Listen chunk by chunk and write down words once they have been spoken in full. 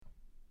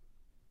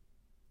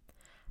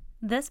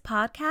This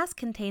podcast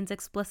contains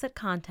explicit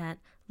content.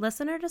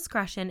 Listener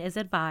discretion is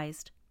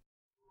advised.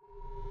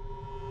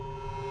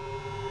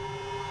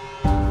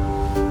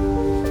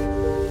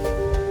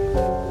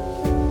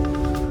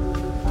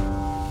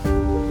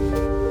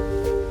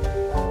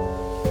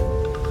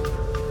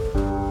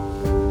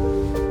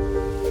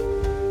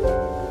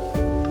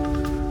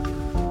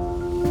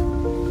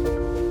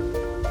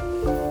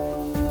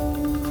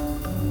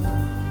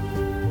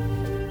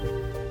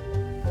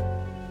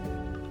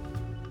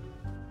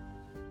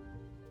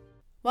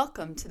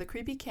 Welcome to the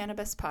Creepy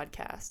Cannabis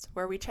Podcast,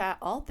 where we chat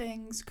all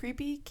things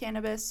creepy,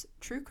 cannabis,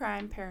 true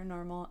crime,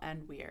 paranormal,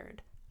 and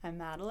weird. I'm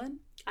Madeline.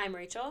 I'm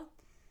Rachel.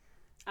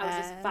 I was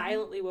just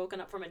violently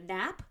woken up from a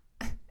nap.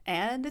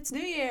 And it's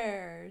New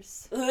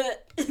Year's.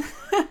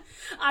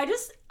 I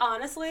just,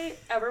 honestly,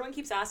 everyone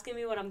keeps asking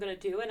me what I'm going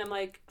to do, and I'm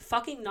like,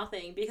 fucking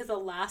nothing, because the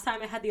last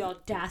time I had the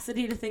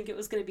audacity to think it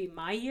was going to be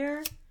my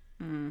year,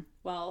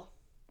 well,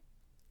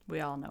 we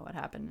all know what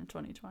happened in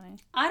 2020.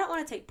 I don't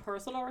want to take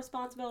personal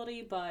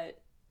responsibility, but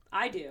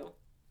I do.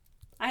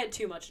 I had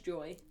too much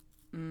joy.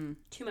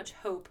 Too much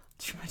hope.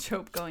 Too much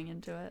hope going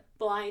into it.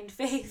 Blind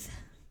faith.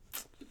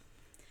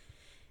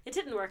 It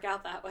didn't work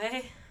out that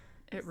way.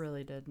 It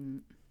really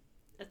didn't.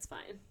 It's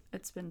fine.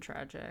 It's been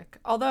tragic.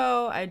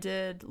 Although I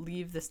did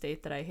leave the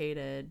state that I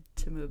hated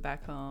to move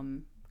back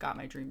home, got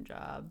my dream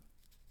job.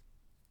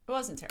 It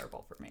wasn't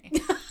terrible for me.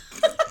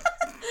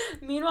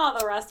 Meanwhile,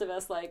 the rest of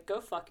us, like, go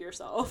fuck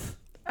yourself.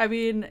 I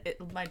mean,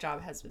 my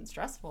job has been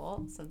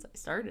stressful since I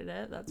started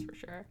it, that's for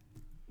sure.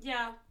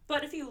 Yeah,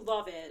 but if you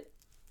love it,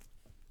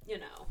 you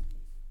know,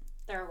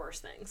 there are worse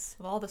things.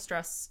 With all the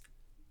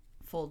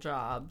stressful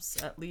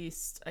jobs, at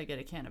least I get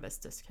a cannabis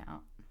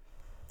discount.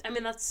 I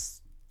mean,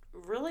 that's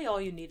really all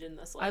you need in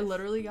this life. I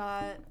literally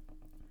got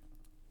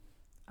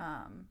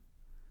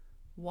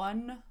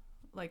 1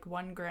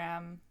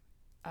 gram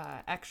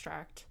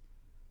extract,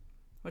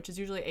 which is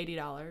usually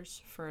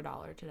 $80 for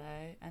 $1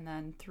 today, and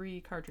then 3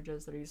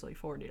 cartridges that are usually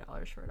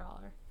 $40 for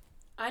 $1.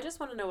 I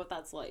just want to know what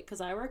that's like, because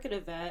I work at a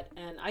vet,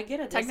 and I get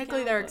a discount.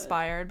 Technically, they're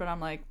expired, but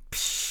I'm like,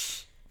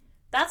 psh.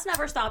 That's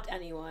never stopped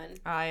anyone.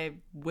 I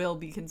will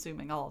be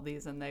consuming all of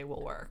these, and they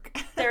will work.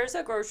 There's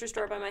a grocery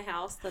store by my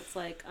house that's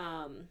like,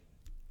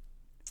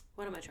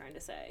 what am I trying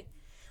to say?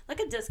 Like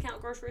a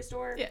discount grocery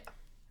store. Yeah.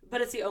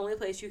 But it's the only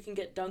place you can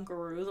get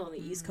Dunkaroos on the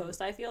East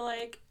Coast, I feel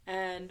like.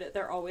 And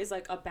they're always,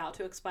 like, about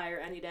to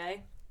expire any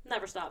day.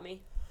 Never stop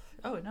me.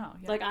 Oh, no.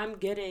 Yeah. Like, I'm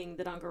getting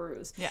the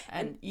Dunkaroos. Yeah,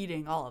 and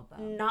eating all of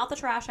them. Not the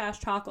trash-ass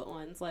chocolate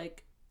ones.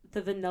 Like,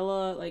 the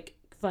vanilla, like,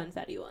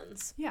 funfetti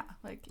ones. Yeah,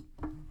 like,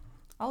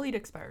 I'll eat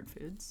expired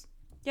foods.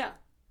 Yeah.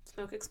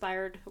 Smoke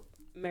expired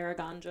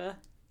Mariganja.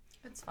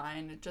 It's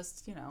fine. It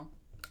just, you know,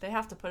 they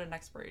have to put an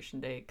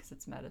expiration date because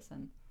it's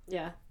medicine.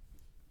 Yeah.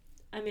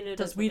 I mean,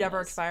 does weed ever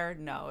expire?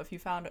 No. If you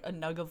found a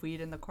nug of weed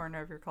in the corner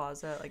of your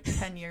closet, like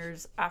 10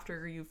 years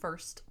after you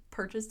first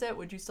purchased it,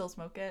 would you still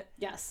smoke it?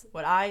 Yes.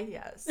 Would I?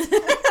 Yes.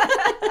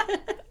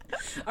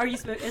 Are you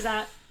smoking? Is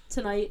that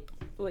tonight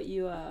what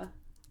you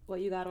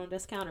got on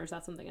discount, or is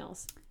that something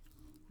else?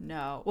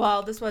 No.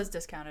 Well, this was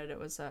discounted. It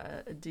was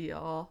a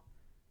deal,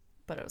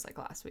 but it was like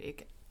last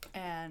week.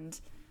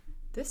 And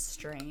this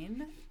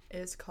strain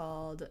is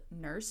called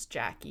Nurse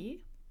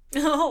Jackie.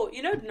 Oh,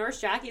 you know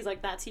Nurse Jackie's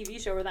like that TV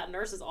show where that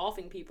nurse is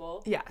offing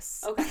people.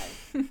 Yes. Okay.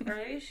 Or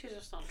maybe she's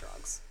just on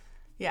drugs.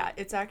 Yeah,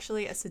 it's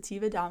actually a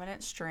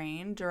sativa-dominant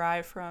strain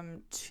derived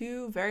from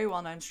 2 very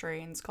well-known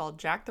strains called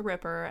Jack the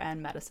Ripper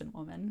and Medicine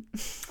Woman.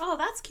 Oh,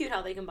 that's cute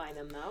how they combine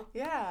them, though.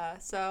 Yeah,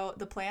 so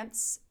the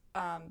plant's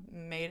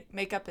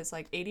makeup is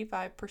like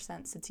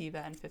 85%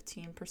 sativa and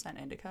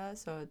 15% indica,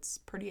 so it's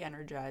pretty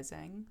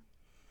energizing.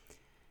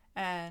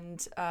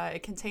 And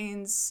it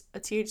contains a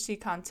THC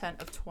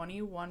content of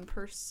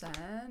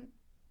 21%.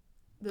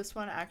 This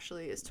one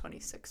actually is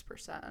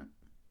 26%.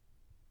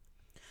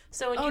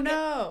 So when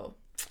no!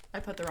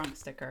 I put the wrong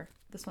sticker.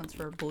 This one's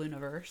for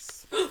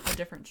Ballooniverse, a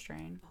different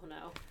strain. Oh,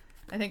 no.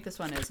 I think this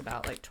one is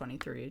about like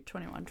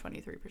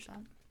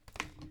 23%.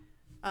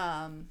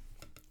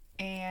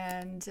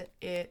 And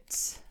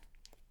it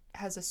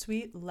has a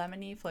sweet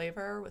lemony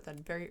flavor with a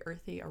very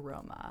earthy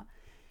aroma.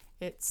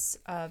 It's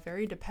a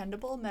very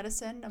dependable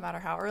medicine, no matter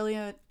how early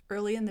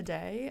in the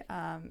day,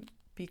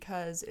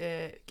 because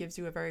it gives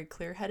you a very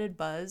clear-headed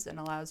buzz and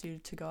allows you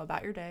to go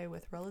about your day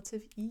with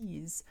relative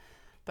ease.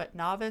 But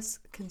novice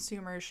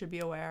consumers should be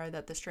aware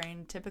that the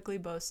strain typically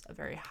boasts a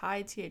very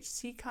high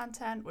THC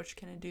content, which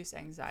can induce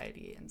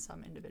anxiety in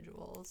some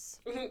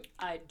individuals.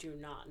 I do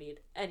not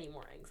need any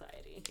more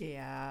anxiety.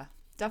 Yeah,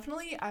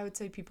 definitely I would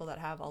say people that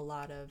have a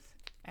lot of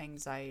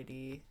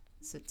anxiety,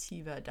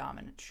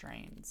 sativa-dominant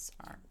strains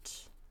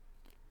aren't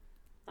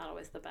not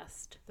always the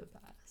best.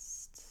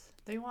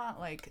 They want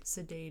like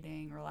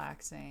sedating,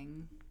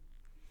 relaxing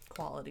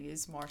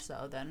qualities more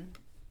so than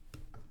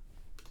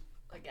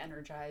like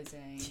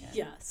energizing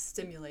and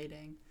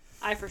stimulating.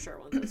 I for sure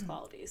want those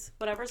qualities.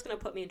 Whatever's going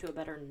to put me into a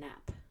better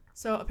nap.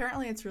 So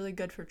apparently it's really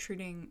good for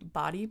treating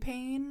body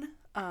pain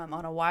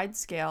on a wide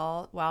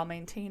scale while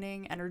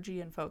maintaining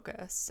energy and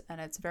focus. And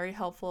it's very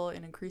helpful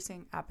in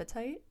increasing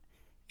appetite.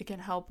 It can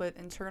help with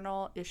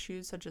internal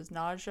issues such as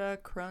nausea,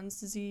 Crohn's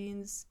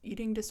disease,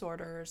 eating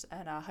disorders,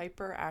 and a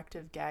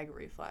hyperactive gag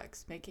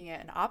reflex, making it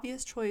an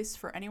obvious choice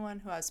for anyone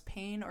who has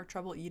pain or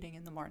trouble eating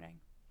in the morning.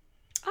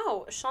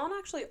 Oh, Sean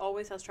actually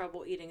always has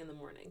trouble eating in the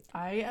morning.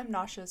 I am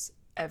nauseous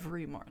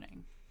every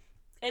morning.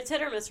 It's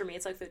hit or miss for me.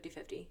 It's like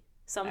 50-50.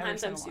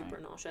 Sometimes I'm super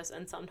morning. nauseous,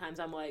 and sometimes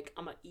I'm like,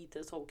 I'm going to eat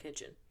this whole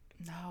kitchen.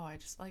 No, I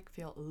just like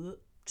feel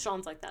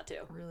Sean's like that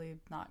too. really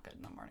not good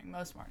in the morning,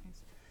 most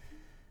mornings.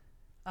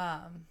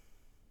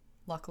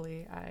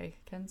 Luckily, I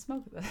can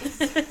smoke this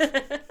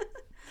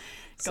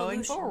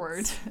going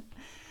forward.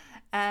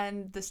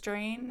 And the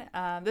strain,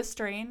 this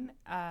strain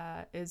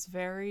is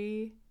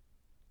very,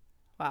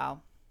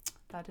 wow,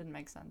 that didn't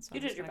make sense. So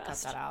You I'm did your gonna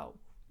best. Cut that out.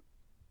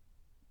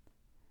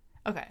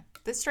 Okay,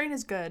 this strain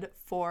is good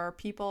for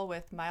people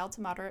with mild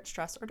to moderate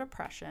stress or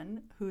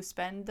depression who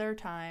spend their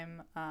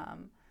time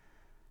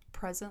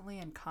presently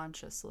and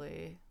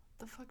consciously.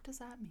 What the fuck does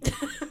that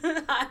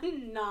mean?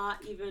 I'm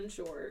not even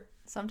sure.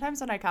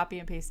 Sometimes when I copy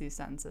and paste these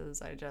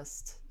sentences, I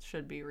just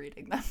should be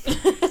reading them.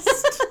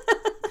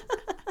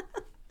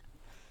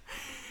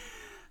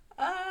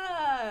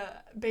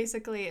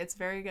 Basically, it's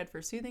very good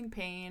for soothing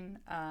pain,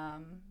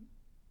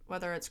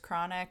 whether it's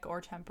chronic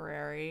or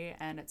temporary,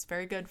 and it's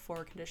very good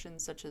for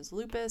conditions such as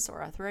lupus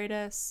or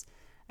arthritis,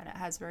 and it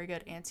has very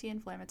good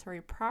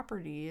anti-inflammatory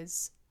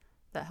properties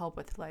that help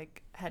with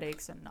like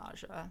headaches and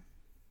nausea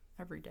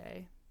every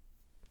day.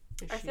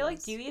 I feel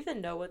like, do you even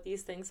know what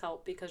these things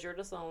help? Because you're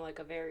just on like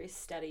a very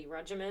steady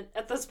regimen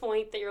at this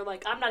point that you're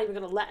like, I'm not even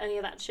going to let any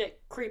of that shit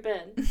creep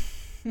in.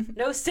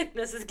 No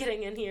sickness is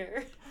getting in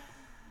here.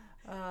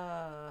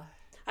 I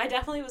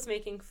definitely was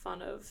making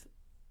fun of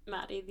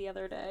Maddie the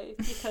other day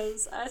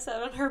because I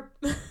said on her,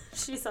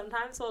 she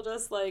sometimes will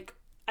just like,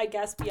 I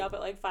guess be up at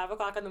like 5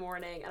 o'clock in the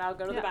morning and I'll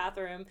go to the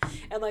bathroom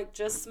and like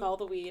just smell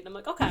the weed. And I'm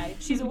like, okay,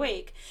 she's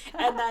awake.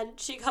 And then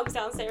she comes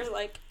downstairs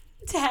like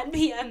 10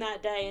 p.m.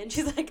 that day and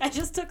she's like, I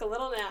just took a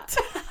little nap.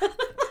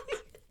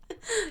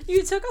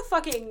 You took a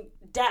fucking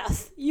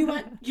death. You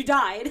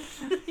died.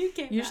 You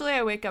came Usually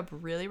I wake up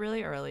really,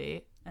 really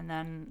early and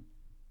then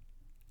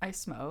I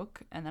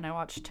smoke and then I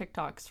watch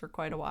TikToks for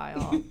quite a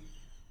while.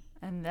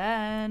 And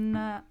then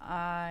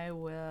I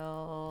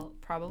will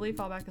probably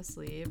fall back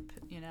asleep,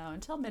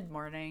 until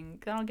mid-morning.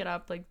 Then I'll get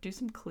up, like, do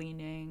some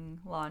cleaning,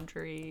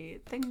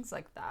 laundry, things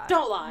like that.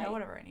 Don't lie.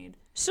 Whatever I need.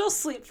 She'll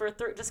sleep for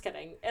just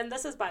kidding. And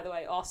this is, by the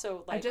way,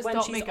 also, like, I just when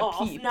don't she's make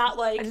off. a peep. Not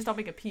like... I just don't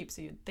make a peep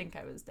so you'd think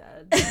I was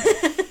dead.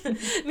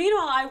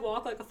 Meanwhile, I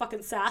walk like a fucking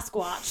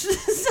Sasquatch.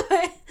 So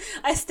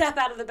I step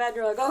out of the bed and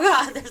you're like, oh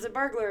god, there's a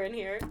burglar in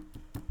here.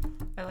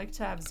 I like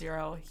to have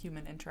zero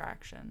human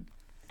interaction.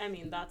 I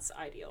mean, that's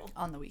ideal.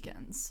 On the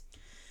weekends.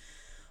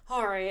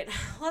 All right,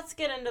 let's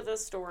get into the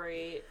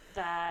story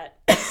that,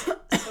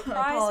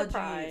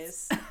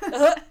 surprise,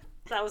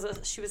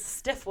 she was a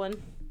stiff one.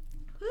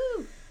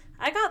 Woo.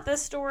 I got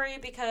this story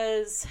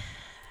because,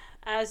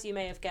 as you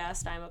may have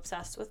guessed, I'm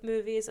obsessed with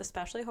movies,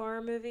 especially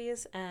horror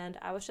movies, and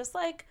I was just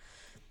like,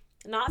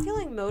 not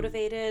feeling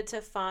motivated to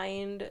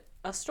find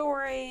a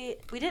story.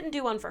 We didn't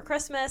do one for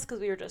Christmas because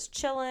we were just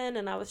chilling,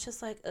 and I was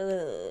just like,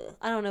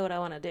 I don't know what I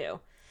want to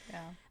do.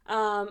 Yeah.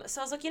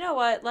 So I was like, you know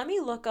what? Let me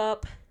look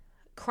up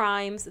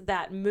crimes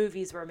that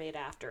movies were made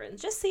after and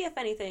just see if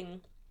anything,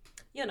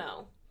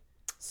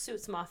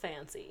 suits my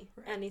fancy.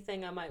 Right.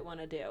 Anything I might want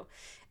to do.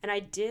 And I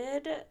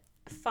did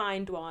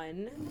find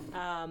one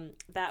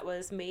that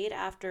was made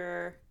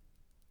after...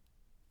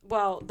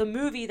 Well, the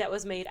movie that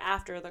was made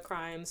after the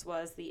crimes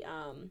was the...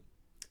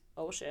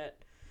 oh,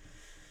 shit.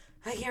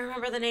 I can't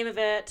remember the name of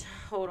it.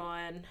 Hold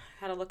on.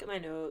 I had to look at my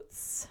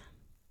notes.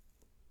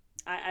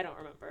 I don't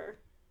remember.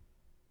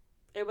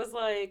 It was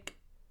like,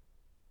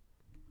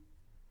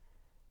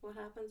 what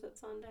happens at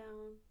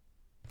sundown?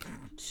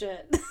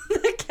 Shit.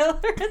 The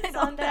killer at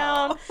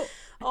sundown.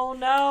 Oh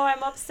no,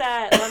 I'm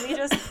upset. Let me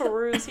just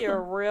peruse here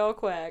real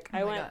quick.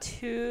 I went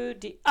too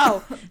deep. Oh,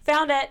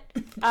 found it.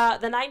 The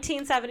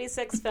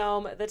 1976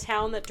 film, The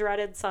Town That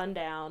Dreaded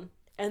Sundown,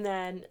 and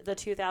then the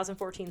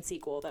 2014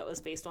 sequel that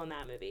was based on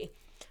that movie.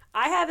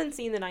 I haven't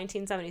seen the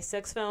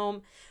 1976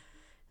 film.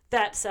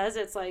 That says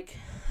it's like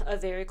a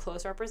very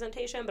close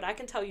representation, but I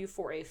can tell you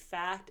for a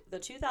fact the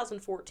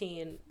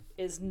 2014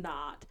 is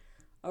not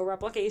a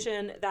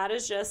replication. That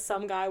is just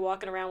some guy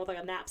walking around with like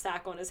a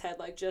knapsack on his head,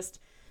 like just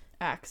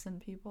axing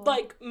people,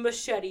 like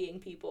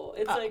macheteing people.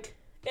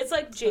 It's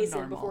like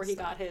Jason before he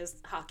got his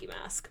hockey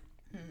mask.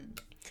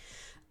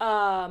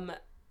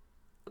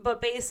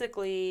 But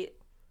basically,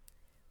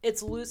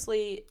 it's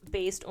loosely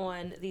based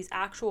on these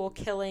actual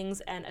killings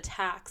and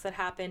attacks that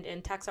happened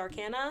in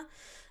Texarkana.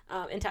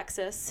 In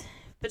Texas,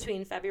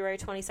 between February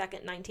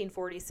 22nd,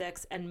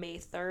 1946 and May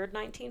 3rd,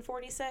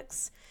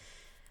 1946.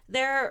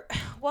 There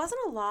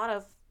wasn't a lot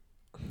of,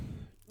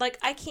 like,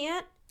 I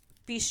can't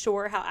be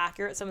sure how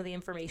accurate some of the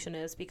information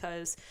is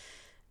because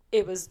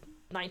it was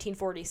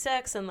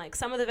 1946 and, like,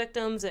 some of the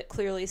victims, it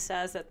clearly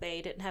says that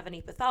they didn't have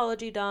any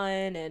pathology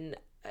done and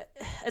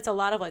it's a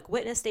lot of, like,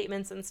 witness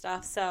statements and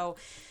stuff. So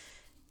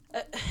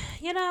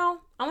You know,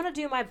 I'm going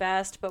to do my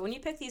best, but when you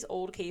pick these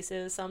old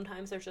cases,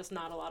 sometimes there's just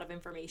not a lot of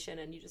information,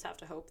 and you just have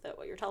to hope that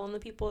what you're telling the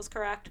people is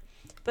correct.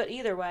 But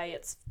either way,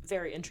 it's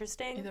very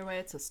interesting. Either way,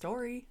 it's a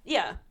story.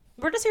 Yeah.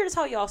 We're just here to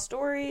tell y'all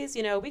stories.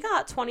 You know, we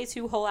got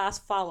 22 whole-ass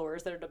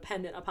followers that are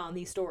dependent upon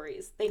these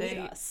stories. They need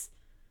us.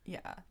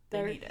 Yeah,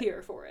 They're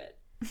here for it.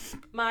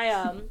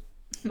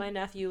 My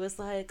nephew was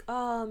like,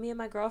 oh, me and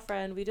my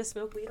girlfriend, we just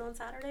smoke weed on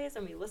Saturdays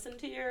and we listen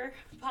to your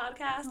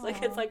podcast. Aww.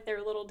 Like, it's like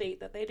their little date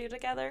that they do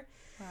together.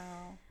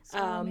 Wow. So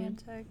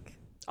romantic.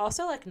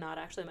 Also, like, not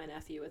actually my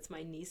nephew. It's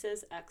my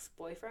niece's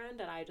ex-boyfriend,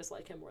 and I just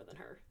like him more than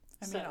her.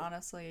 I mean,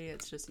 honestly,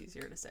 it's just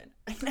easier to say.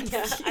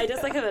 Yeah, I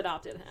just, like, have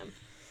adopted him.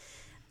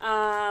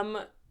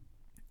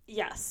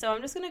 Yes, so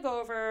I'm just going to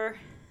go over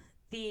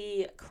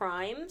the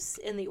crimes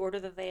in the order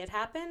that they had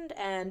happened,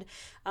 and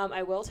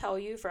I will tell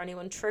you, for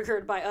anyone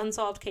triggered by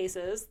unsolved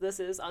cases,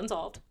 this is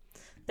unsolved.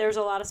 There's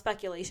a lot of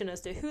speculation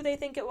as to who they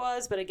think it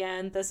was, but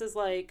again, this is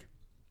like,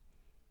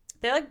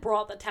 they like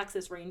brought the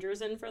Texas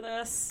Rangers in for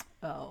this.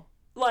 Oh.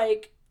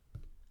 Like,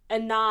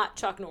 and not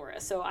Chuck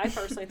Norris, so I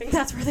personally think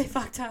that's where they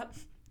fucked up.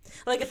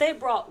 Like, if they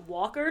brought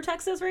Walker,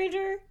 Texas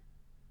Ranger,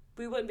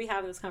 we wouldn't be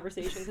having this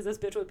conversation because this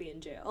bitch would be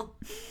in jail.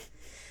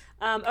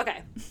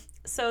 Okay.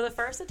 So the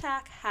first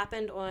attack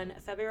happened on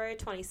February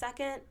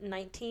 22nd,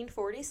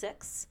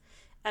 1946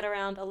 at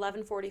around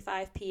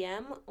 11:45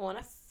 p.m. on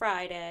a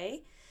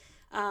Friday.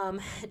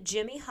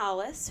 Jimmy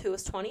Hollis, who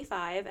was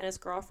 25, and his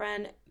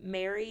girlfriend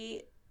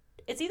Mary,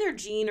 it's either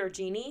Jean or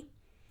Jeannie,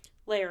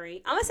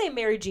 Larry. I'm going to say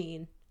Mary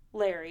Jean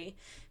Larry,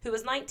 who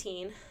was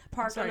 19,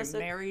 parked on a...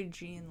 Mary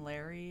Jean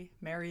Larry?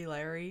 Mary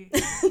Larry?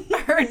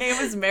 Her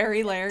name is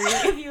Mary Larry.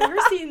 Have you ever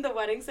seen The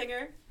Wedding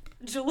Singer?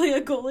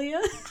 Julia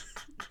Gulia?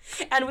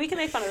 And we can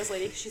make fun of this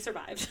lady because she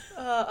survived.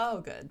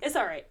 Oh, good. It's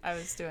all right. I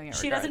was doing it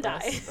She doesn't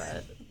die.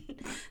 But...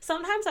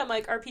 Sometimes I'm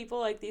like, are people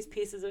like these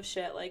pieces of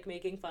shit, like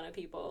making fun of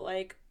people?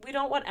 Like, we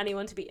don't want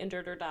anyone to be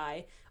injured or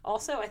die.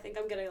 Also, I think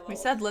I'm getting a little... We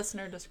said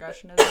listener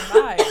discretion is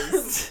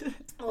advised.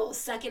 A little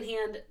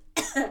secondhand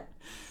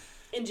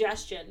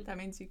ingestion. That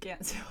means you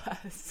can't sue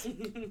us.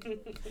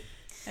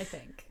 I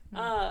think.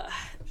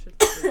 Should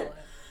Google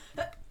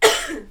it.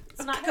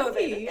 It's not COVID.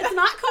 It's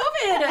not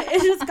COVID.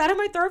 It just got in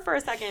my throat for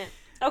a second.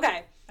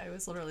 Okay. I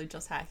was literally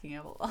just hacking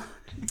it along.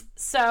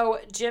 So,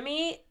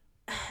 Jimmy,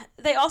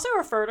 they also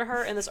refer to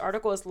her in this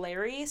article as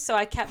Larry, so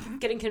I kept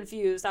getting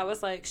confused. I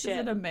was like, shit. Is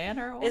it a man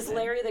or a woman? Is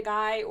Larry the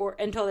guy, or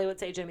until they would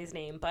say Jimmy's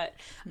name. But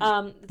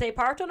they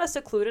parked on a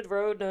secluded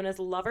road known as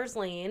Lover's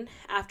Lane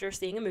after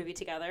seeing a movie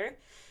together.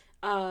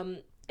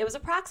 It was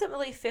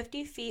approximately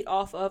 50 feet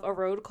off of a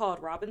road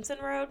called Robinson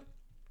Road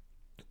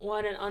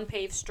on an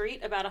unpaved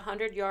street about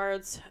 100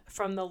 yards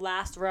from the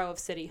last row of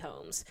city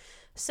homes.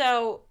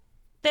 So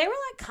they were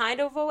like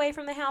kind of away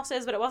from the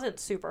houses, but it wasn't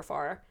super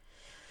far.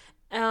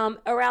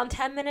 Around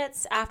 10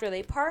 minutes after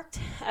they parked,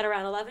 at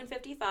around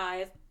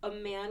 11:55, a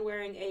man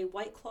wearing a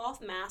white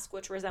cloth mask,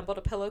 which resembled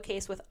a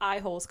pillowcase with eye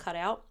holes cut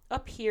out,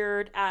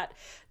 appeared at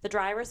the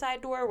driver's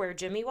side door where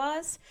Jimmy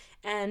was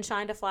and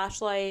shined a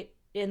flashlight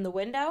in the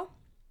window.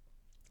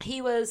 He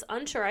was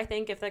unsure, I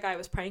think, if the guy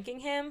was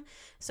pranking him.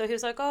 So he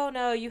was like, oh,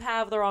 no, you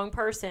have the wrong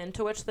person.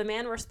 To which the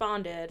man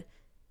responded,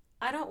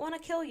 I don't want to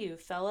kill you,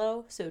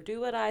 fellow, so do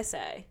what I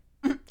say.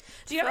 Do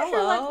you ever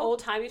hear, like,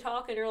 old-timey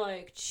talk and you're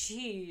like,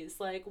 geez,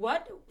 like,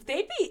 what?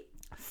 They'd be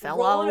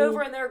rolling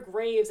over in their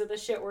graves at the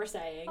shit we're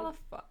saying. Oh,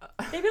 fuck.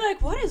 They'd be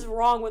like, what is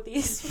wrong with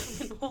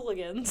these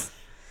hooligans?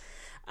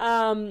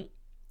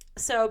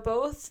 So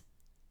both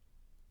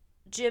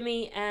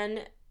Jimmy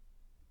and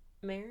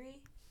Jimmy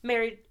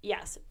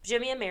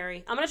and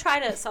Mary. I'm going to try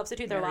to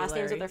substitute their last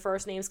names with their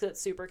first names because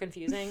it's super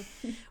confusing.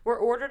 Were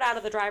ordered out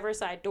of the driver's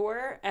side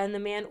door, and the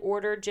man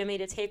ordered Jimmy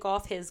to take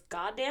off his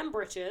goddamn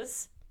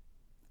britches.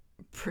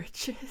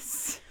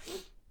 Britches?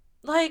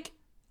 Like,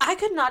 I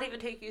could not even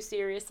take you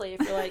seriously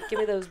if you're like, give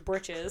me those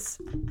britches.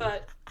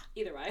 But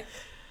either way.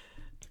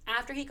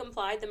 After he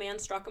complied, the man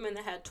struck him in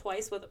the head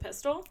twice with a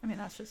pistol. I mean,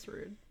 that's just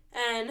rude.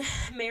 And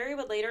Mary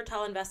would later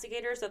tell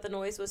investigators that the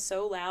noise was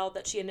so loud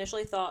that she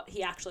initially thought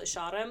he actually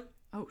shot him.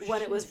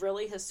 When it was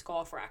really his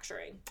skull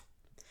fracturing.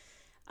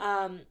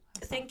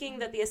 Thinking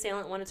that the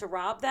assailant wanted to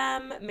rob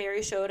them,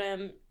 Mary showed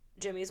him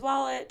Jimmy's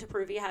wallet to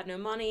prove he had no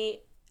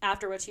money,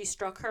 after which he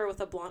struck her with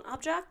a blunt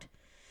object.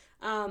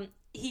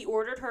 He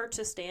ordered her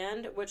to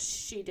stand, which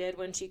she did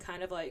when she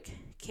kind of like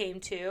came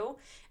to,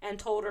 and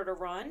told her to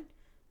run.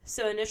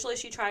 So initially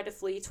she tried to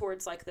flee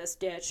towards like this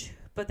ditch,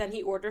 but then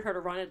he ordered her to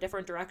run a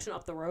different direction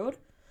up the road.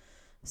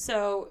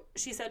 So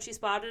she said she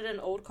spotted an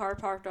old car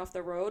parked off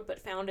the road,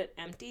 but found it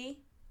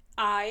empty.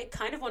 I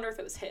kind of wonder if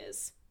it was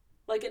his.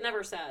 Like, it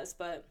never says,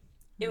 but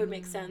it would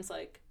make sense,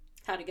 like,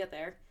 how to get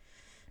there.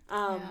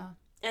 And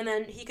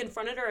then he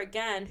confronted her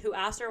again, who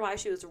asked her why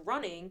she was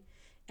running,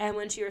 and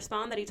when she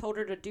responded that he told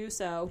her to do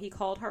so, he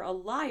called her a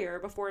liar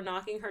before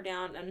knocking her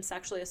down and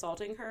sexually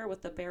assaulting her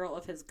with the barrel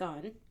of his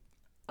gun.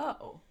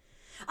 Oh.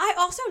 I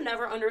also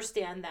never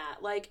understand that.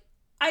 Like,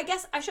 I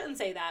guess I shouldn't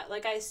say that.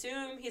 Like, I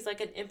assume he's, like,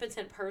 an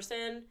impotent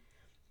person.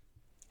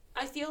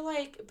 I feel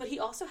like, but he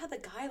also had the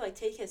guy like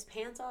take his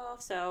pants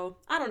off, so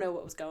I don't know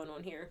what was going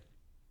on here.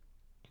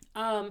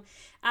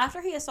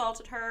 After he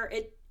assaulted her,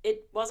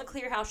 it wasn't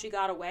clear how she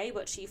got away,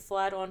 but she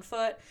fled on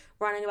foot,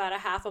 running about a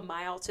half a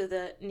mile to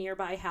the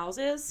nearby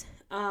houses.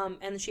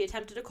 And she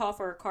attempted to call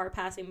for a car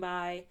passing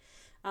by,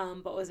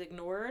 but was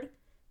ignored.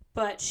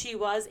 But she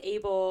was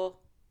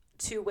able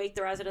to wake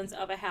the residents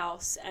of a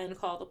house and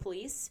call the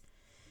police.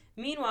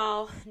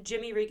 Meanwhile,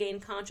 Jimmy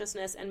regained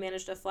consciousness and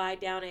managed to flag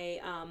down a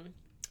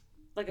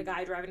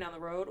guy driving down the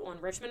road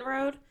on Richmond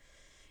Road.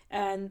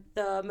 And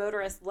the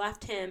motorist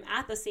left him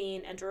at the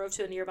scene and drove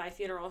to a nearby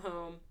funeral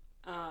home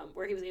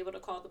where he was able to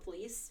call the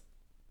police.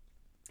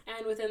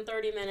 And within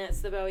 30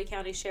 minutes, the Bowie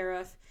County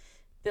Sheriff,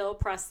 Bill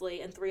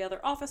Presley, and 3 other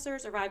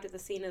officers arrived at the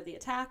scene of the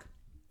attack.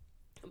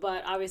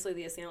 But obviously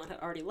the assailant had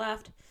already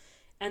left.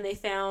 And they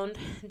found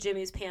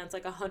Jimmy's pants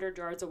like 100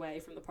 yards away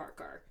from the parked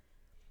car.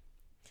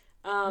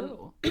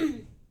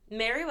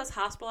 Mary was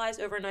hospitalized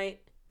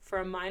overnight for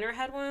a minor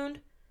head wound.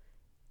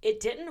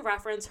 It didn't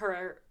reference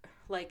her,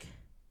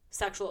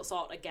 sexual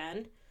assault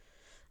again.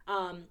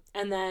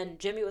 And then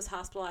Jimmy was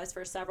hospitalized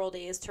for several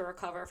days to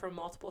recover from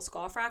multiple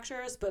skull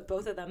fractures, but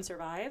both of them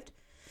survived.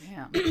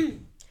 Yeah.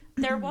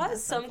 There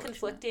was some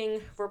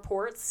conflicting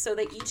reports, so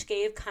they each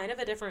gave kind of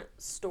a different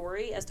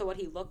story as to what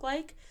he looked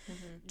like.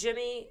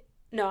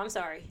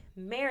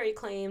 Mary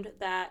claimed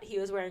that he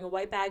was wearing a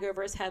white bag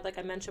over his head, like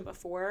I mentioned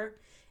before,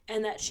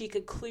 and that she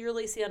could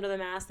clearly see under the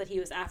mask that he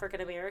was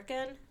African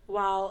American,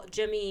 while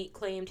Jimmy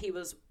claimed he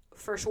was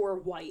for sure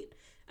white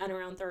and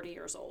around 30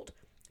 years old.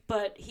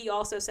 But he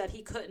also said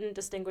he couldn't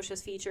distinguish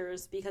his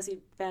features because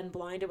he'd been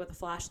blinded with a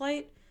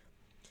flashlight.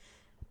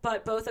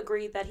 But both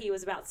agreed that he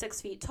was about 6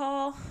 feet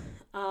tall.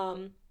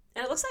 And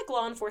it looks like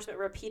law enforcement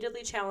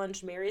repeatedly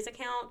challenged Mary's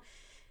account.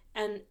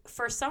 And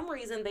for some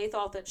reason, they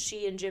thought that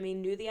she and Jimmy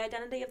knew the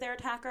identity of their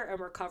attacker and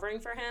were covering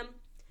for him.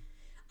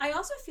 I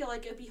also feel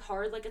like it would be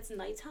hard, it's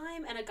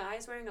nighttime and a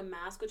guy's wearing a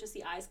mask with just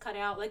the eyes cut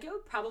out. It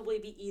would probably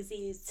be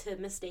easy to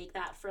mistake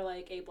that for,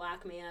 a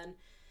black man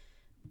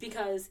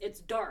because it's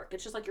dark.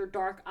 It's just, your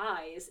dark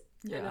eyes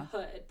and a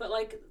hood. But,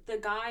 the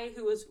guy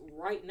who was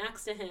right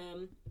next to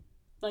him,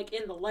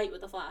 in the light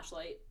with the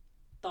flashlight,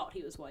 thought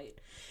he was white.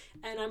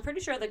 And I'm pretty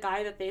sure the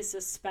guy that they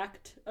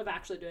suspect of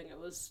actually doing it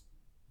was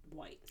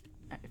white.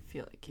 I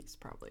feel like he's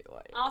probably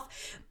white. I'm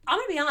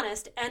going to be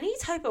honest. Any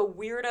type of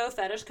weirdo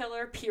fetish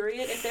killer,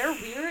 period, if they're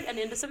weird and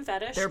into some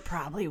fetish, they're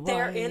probably white.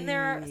 They're in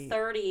their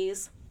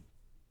 30s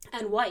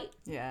and white.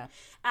 Yeah.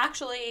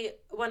 Actually,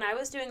 when I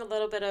was doing a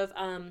little bit of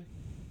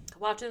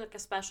watching a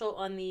special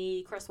on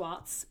the Chris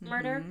Watts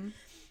murder,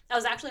 I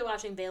was actually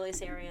watching Bailey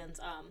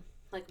Sarian's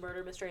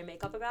murder mystery and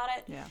makeup about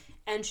it. Yeah.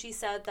 And she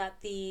said that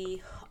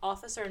the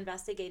officer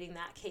investigating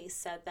that case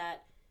said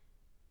that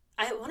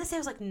I want to say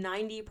it was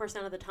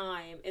 90% of the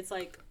time it's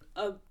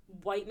a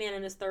white man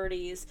in his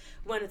 30s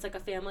when it's a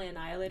family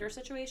annihilator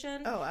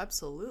situation. Oh,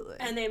 absolutely.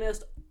 And they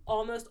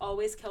almost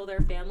always kill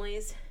their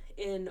families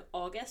in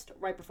August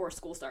right before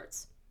school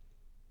starts.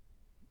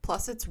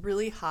 Plus it's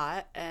really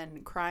hot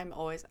and crime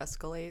always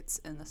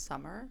escalates in the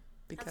summer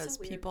because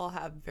people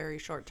have very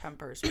short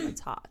tempers when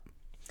it's hot.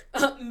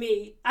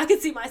 Me. I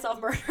could see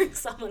myself murdering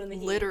someone in the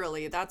heat.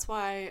 Literally. That's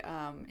why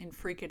in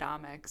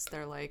Freakonomics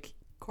they're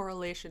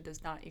correlation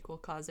does not equal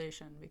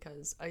causation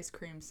because ice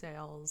cream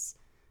sales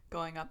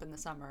going up in the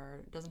summer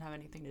doesn't have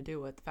anything to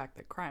do with the fact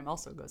that crime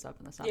also goes up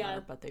in the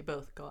summer, but they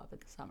both go up in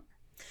the summer.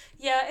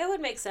 Yeah, it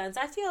would make sense.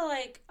 I feel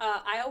like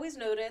I always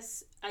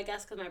notice, I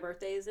guess because my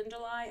birthday is in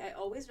July, I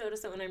always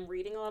notice that when I'm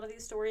reading a lot of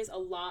these stories, a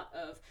lot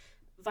of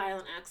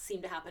violent acts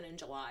seem to happen in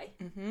July.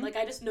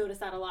 I just notice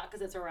that a lot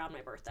because it's around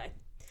my birthday.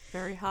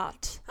 Very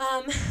hot.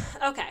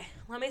 Okay,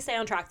 let me stay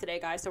on track today,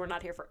 guys, so we're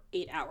not here for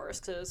 8 hours,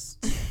 because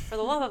for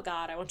the love of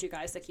God, I want you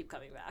guys to keep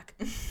coming back.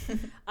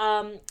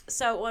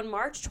 So on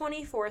March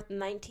 24th,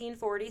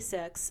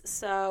 1946,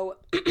 so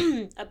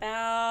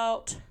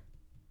about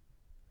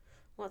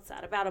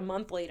a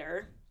month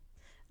later,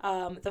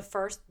 the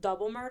first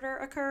double murder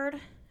occurred.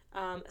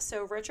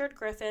 So Richard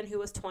Griffin, who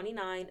was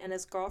 29, and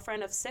his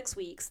girlfriend of 6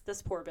 weeks,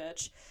 this poor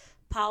bitch,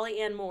 Polly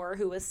Ann Moore,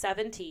 who was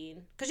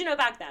 17, because,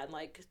 back then,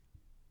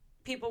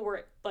 people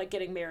were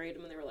getting married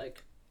when they were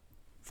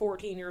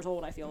 14 years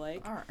old, I feel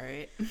like. All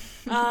right.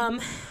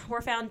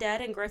 Were found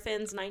dead in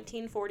Griffin's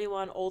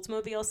 1941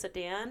 Oldsmobile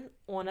sedan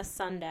on a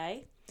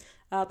Sunday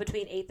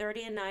between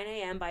 8:30 and 9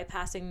 a.m. by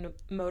passing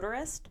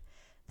motorist.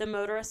 The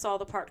motorist saw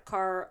the parked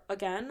car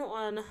again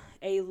on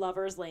a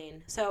lover's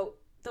lane. So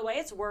the way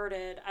it's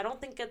worded, I don't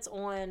think it's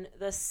on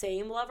the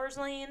same lover's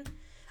lane.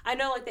 I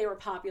know they were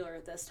popular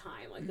at this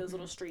time, those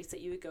little streets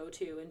that you would go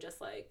to and just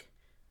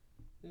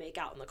make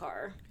out in the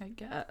car. I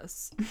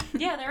guess.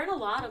 Yeah, they're in a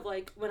lot of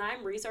when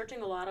I'm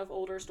researching a lot of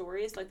older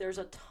stories, there's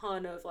a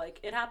ton of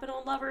it happened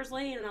on Lover's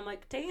Lane, and I'm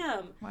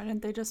damn. Why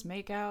didn't they just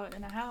make out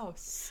in a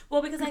house?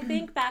 Well, because I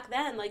think back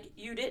then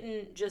you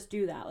didn't just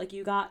do that.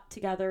 You got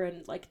together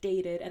and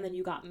dated and then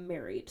you got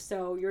married.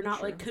 So you're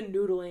not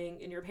canoodling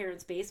in your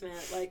parents' basement.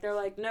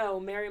 They're no,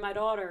 marry my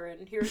daughter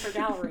and here's her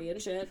dowry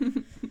and shit.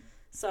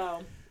 So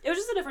it was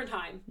just a different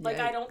time. Like,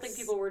 Yikes. I don't think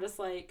people were just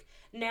like,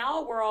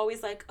 now we're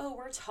always like, oh,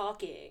 we're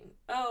talking.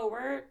 Oh,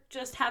 we're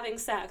just having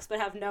sex, but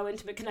have no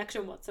intimate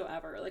connection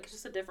whatsoever. Like, it's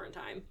just a different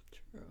time.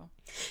 True.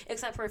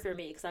 Except for if you're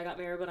me, because I got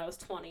married when I was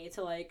 20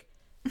 to, like,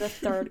 the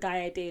third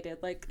guy I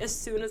dated. Like, as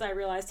soon as I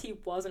realized he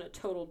wasn't a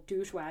total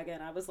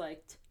douchewagon, I was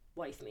like,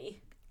 wife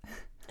me.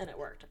 And it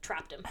worked. I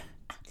trapped him.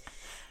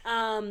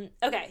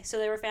 Okay, so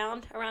they were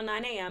found around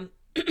 9 a.m.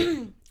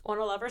 on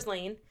a lover's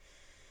lane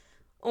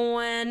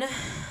on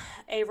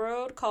a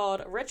road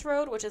called Rich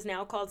Road, which is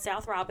now called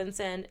South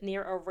Robinson,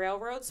 near a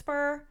railroad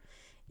spur.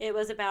 It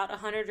was about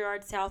 100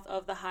 yards south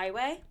of the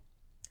highway.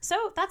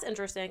 So that's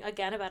interesting.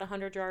 Again, about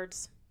 100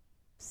 yards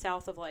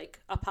south of, like,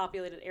 a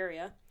populated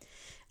area.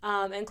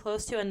 And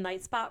close to a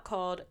night spot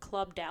called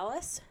Club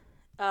Dallas.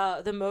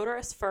 The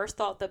motorists first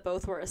thought that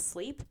both were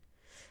asleep,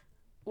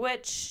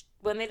 which,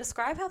 when they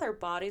describe how their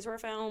bodies were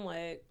found,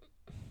 like,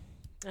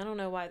 I don't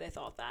know why they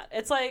thought that.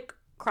 It's like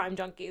crime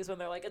junkies when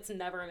they're like, it's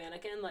never a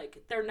mannequin.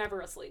 Like, they're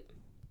never asleep.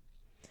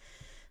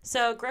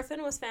 So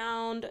Griffin was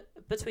found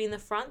between the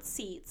front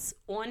seats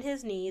on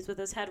his knees with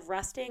his head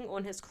resting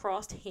on his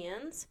crossed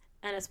hands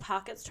and his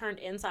pockets turned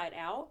inside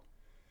out.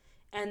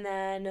 And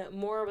then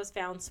Moore was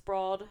found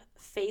sprawled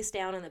face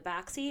down in the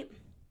back seat.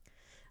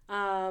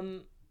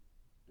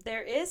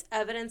 There is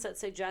evidence that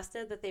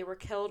suggested that they were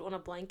killed on a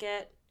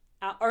blanket,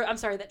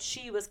 that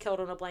she was killed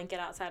on a blanket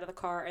outside of the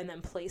car and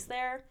then placed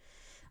there.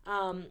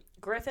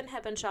 Griffin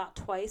had been shot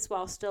twice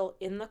while still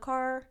in the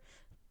car.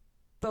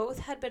 Both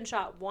had been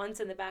shot once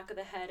in the back of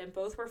the head, and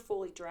both were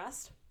fully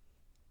dressed.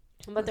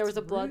 But there was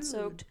a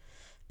blood-soaked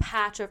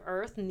patch of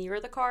earth near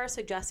the car,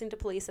 suggesting to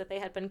police that they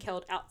had been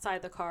killed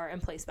outside the car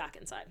and placed back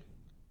inside.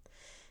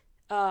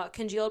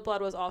 Congealed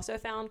blood was also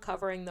found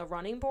covering the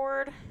running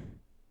board.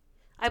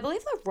 I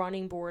believe the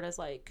running board is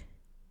like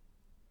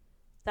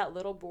that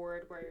little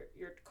board where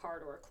your car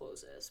door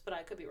closes, but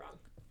I could be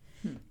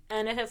wrong.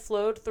 And it had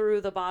flowed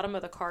through the bottom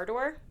of the car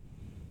door.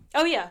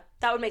 Oh, yeah,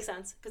 that would make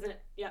sense.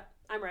 Yeah,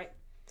 I'm right.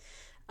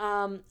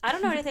 I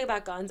don't know anything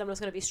about guns. I'm just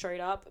going to be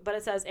straight up. But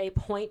it says a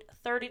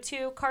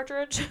 .32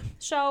 cartridge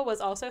shell was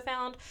also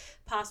found,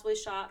 possibly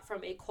shot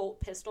from a Colt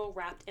pistol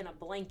wrapped in a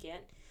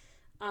blanket.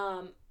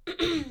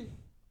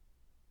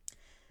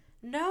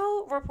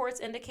 No reports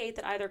indicate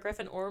that either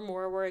Griffin or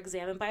Moore were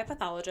examined by a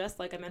pathologist,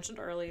 like I mentioned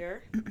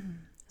earlier.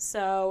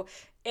 So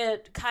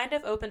it kind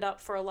of opened up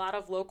for a lot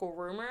of local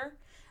rumor,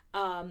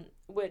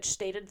 which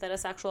stated that a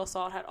sexual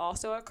assault had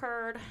also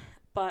occurred.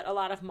 But a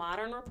lot of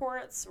modern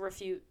reports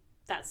refute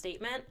that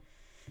statement.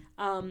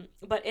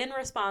 But in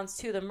response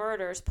to the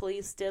murders,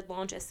 police did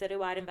launch a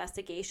citywide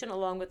investigation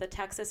along with the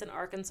Texas and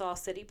Arkansas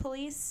City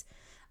Police,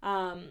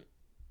 the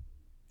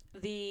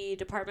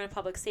Department of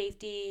Public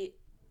Safety,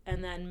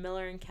 and then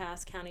Miller and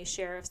Cass County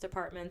Sheriff's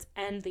Departments,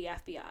 and the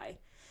FBI.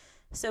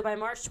 So by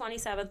March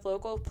 27th,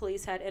 local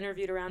police had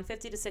interviewed around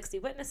 50 to 60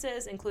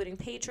 witnesses, including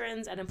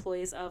patrons and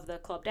employees of the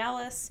Club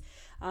Dallas.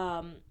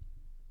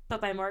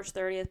 But by March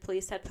 30th,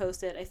 police had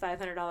posted a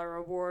 $500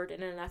 reward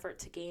in an effort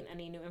to gain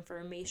any new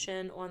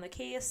information on the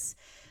case.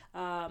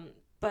 But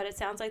it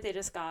sounds like they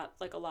just got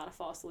like a lot of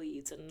false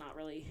leads and not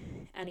really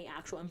any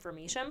actual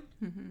information.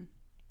 Mm-hmm.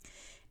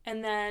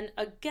 And then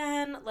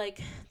again, like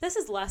this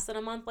is less than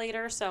a month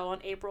later. So on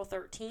April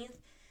 13th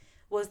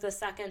was the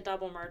second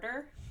double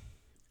murder.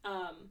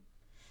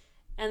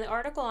 And the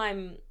article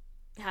I'm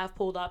have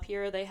pulled up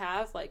here, they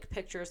have like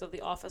pictures of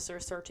the officer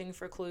searching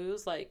for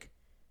clues. Like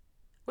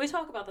we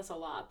talk about this a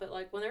lot, but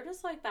like when they're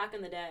just like back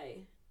in the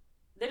day,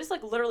 they just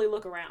like literally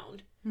look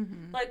around.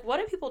 Mm-hmm. Like what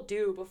did people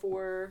do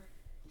before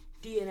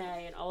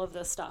DNA and all of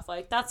this stuff?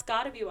 Like that's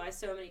got to be why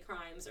so many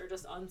crimes are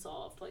just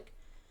unsolved. Like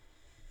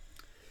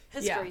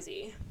it's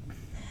crazy.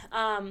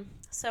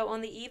 So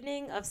on the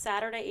evening of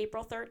Saturday,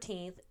 April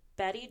 13th,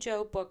 Betty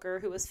Jo Booker,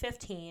 who was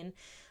 15,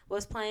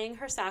 was playing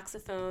her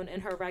saxophone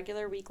in her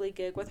regular weekly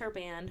gig with her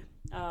band,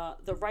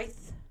 the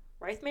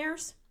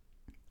Rythmares.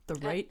 The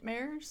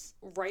Rythmares?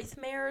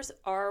 Rythmares,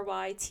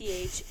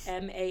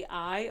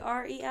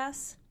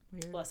 Rythmaires.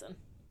 Weird. Listen.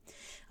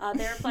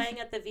 They were playing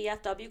at the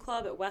VFW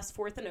Club at West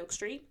 4th and Oak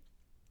Street.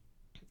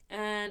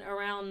 And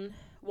around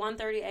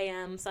 1:30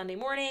 a.m. Sunday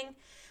morning,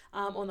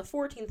 on the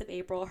 14th of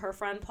April, her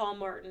friend Paul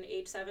Martin,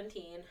 age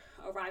 17,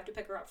 arrived to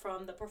pick her up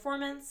from the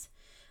performance.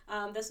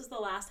 This was the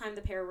last time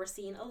the pair were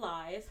seen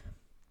alive.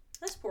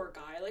 This poor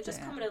guy, like, just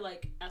coming to,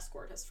 like,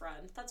 escort his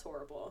friend. That's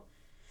horrible.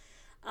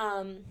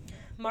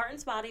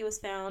 Martin's body was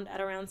found at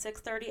around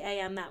 6:30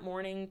 a.m. that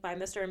morning by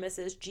Mr. and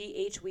Mrs.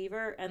 G.H.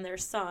 Weaver and their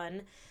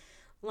son,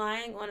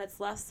 lying on its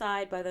left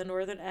side by the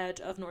northern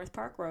edge of North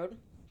Park Road.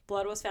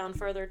 Blood was found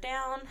further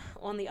down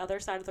on the other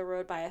side of the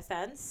road by a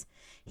fence.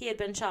 He had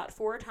been shot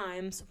 4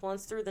 times,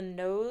 once through the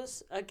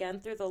nose, again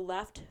through the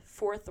left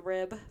 4th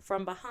rib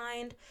from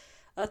behind,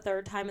 a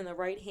 3rd time in the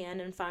right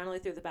hand, and finally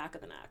through the back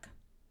of the neck.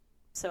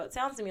 So it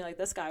sounds to me like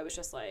this guy was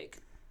just, like,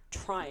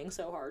 trying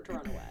so hard to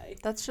run away.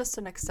 That's just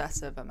an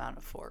excessive amount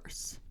of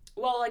force.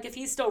 Well, like, if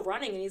he's still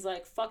running and he's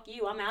like, fuck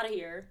you, I'm out of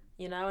here,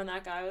 you know, and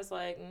that guy was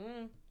like,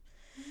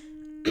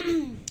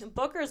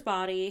 Booker's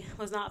body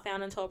was not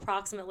found until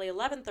approximately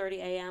 11:30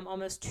 a.m.,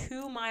 almost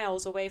 2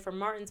 miles away from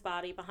Martin's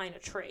body behind a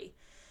tree.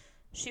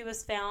 She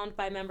was found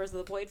by members of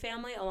the Boyd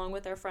family along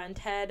with their friend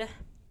Ted.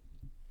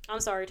 I'm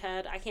sorry,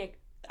 Ted. I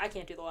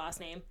can't do the last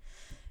name.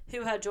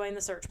 Who had joined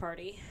the search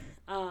party.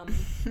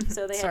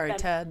 So they Sorry,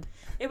 Ted.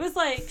 It was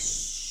like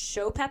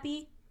show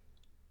peppy.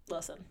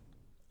 Listen.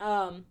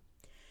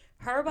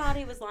 Her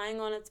body was lying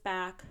on its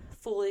back,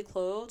 fully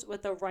clothed,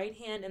 with the right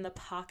hand in the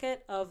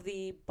pocket of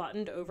the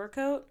buttoned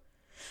overcoat.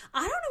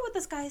 I don't know what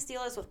this guy's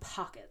deal is with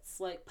pockets.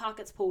 Like,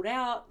 pockets pulled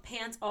out,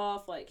 pants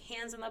off, like,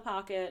 hands in the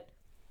pocket.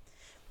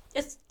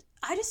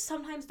 I just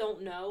sometimes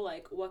don't know,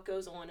 like, what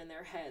goes on in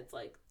their heads.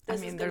 Like,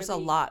 there's a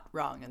lot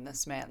wrong in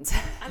this man's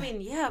head. I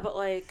mean, yeah, but,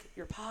 like,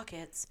 your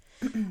pockets.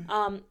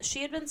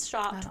 She had been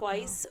shot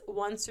twice,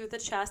 once through the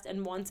chest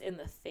and once in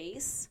the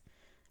face.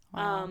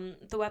 Wow.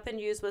 The weapon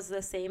used was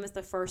the same as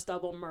the first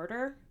double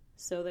murder,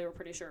 so they were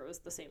pretty sure it was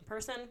the same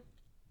person.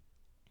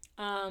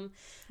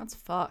 That's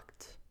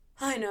fucked.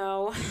 I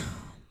know.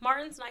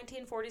 Martin's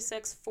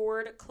 1946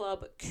 Ford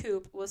Club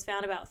Coupe was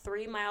found about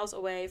 3 miles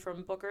away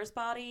from Booker's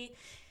body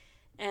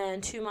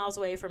and 2 miles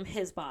away from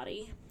his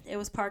body. It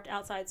was parked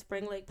outside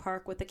Spring Lake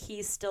Park with the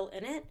keys still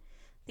in it.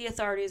 The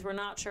authorities were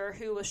not sure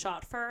who was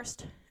shot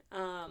first.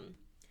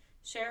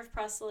 Sheriff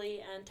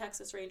Presley and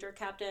Texas Ranger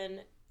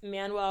Captain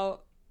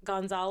Manuel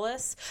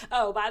Gonzalez.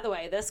 Oh, by the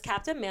way, this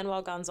Captain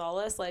Manuel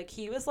Gonzalez, like,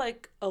 he was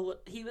like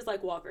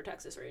Walker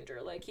Texas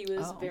Ranger. Like, he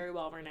was very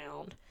well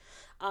renowned.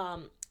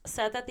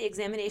 Said that the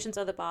examinations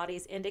of the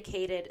bodies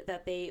indicated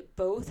that they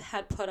both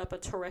had put up a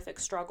terrific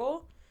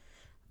struggle.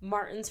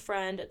 Martin's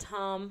friend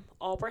Tom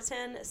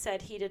Alberton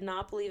said he did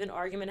not believe an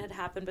argument had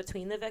happened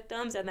between the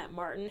victims and that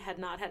Martin had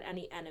not had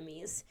any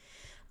enemies.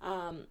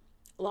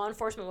 Law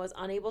enforcement was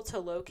unable to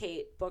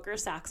locate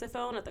Booker's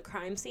saxophone at the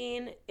crime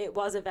scene. It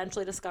was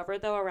eventually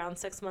discovered, though, around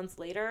 6 months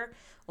later,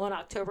 on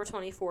October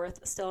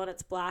 24th, still in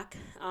its black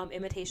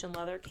imitation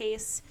leather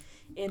case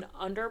in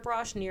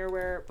underbrush near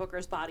where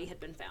Booker's body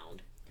had been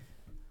found.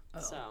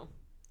 So,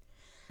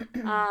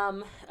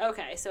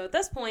 okay, so at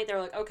this point,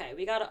 they're like, okay,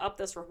 we got to up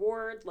this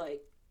reward.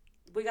 Like,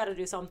 we got to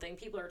do something.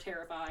 People are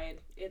terrified.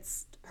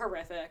 It's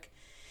horrific.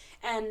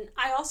 And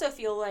I also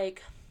feel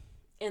like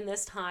in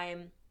this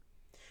time,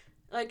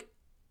 like,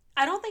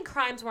 I don't think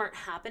crimes weren't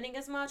happening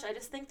as much. I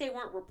just think they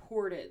weren't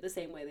reported the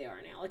same way they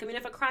are now. Like, I mean,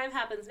 if a crime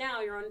happens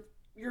now,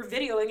 you're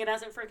videoing it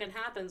as it freaking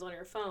happens on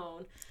your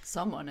phone.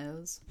 Someone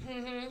is.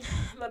 Mm-hmm.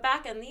 But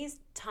back in these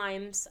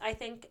times, I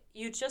think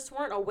you just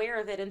weren't aware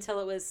of it until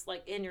it was,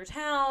 like, in your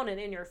town and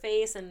in your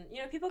face. And,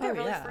 you know, people get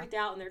really freaked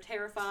out and they're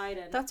terrified.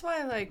 And that's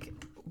why, like,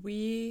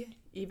 we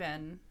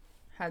even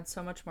had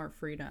so much more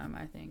freedom,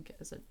 I think,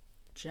 as a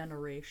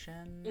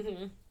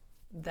generation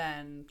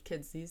than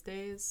kids these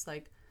days.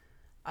 Like,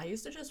 I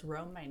used to just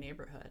roam my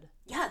neighborhood.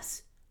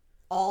 Yes.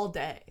 All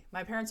day.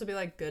 My parents would be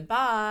like,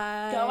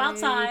 goodbye. Go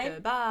outside.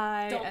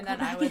 Goodbye. Don't and then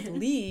I would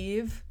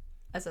leave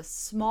as a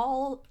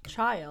small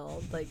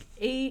child, like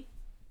 8,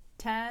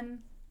 10,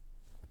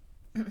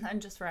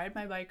 and just ride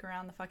my bike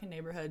around the fucking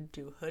neighborhood,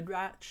 do hood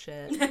rat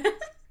shit.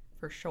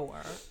 For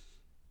sure.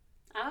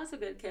 I was a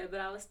good kid,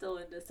 but I was still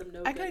into some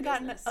no I could have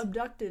gotten business.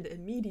 abducted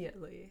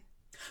immediately.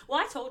 Well,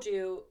 I told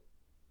you,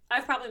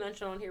 I've probably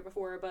mentioned on here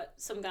before, but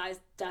some guys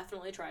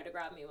definitely tried to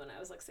grab me when I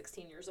was like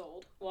 16 years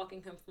old,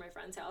 walking home from my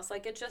friend's house.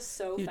 Like, it's just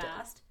so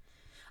fast. Did.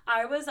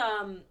 I was,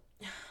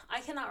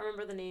 I cannot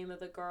remember the name of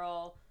the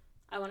girl.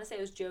 I want to say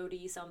it was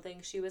Jody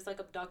something. She was like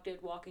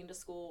abducted walking to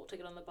school to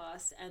get on the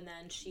bus, and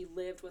then she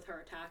lived with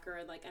her attacker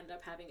and like ended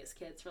up having his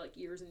kids for like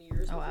years and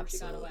years before she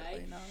got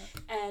away. Not.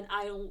 And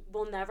I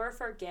will never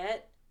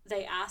forget,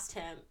 they asked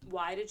him,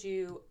 why did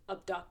you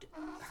abduct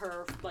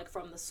her like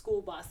from the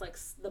school bus, like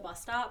the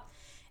bus stop?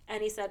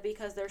 And he said,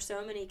 because there's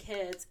so many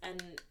kids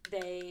and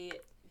they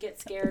get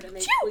scared and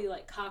they flee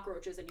like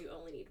cockroaches and you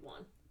only need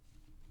one.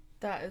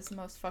 That is the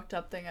most fucked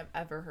up thing I've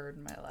ever heard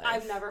in my life.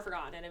 I've never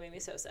forgotten it. It made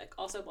me so sick.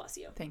 Also, bless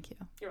you. Thank you.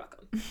 You're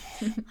welcome.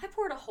 I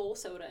poured a whole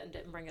soda and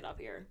didn't bring it up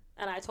here.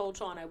 And I told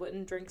Sean I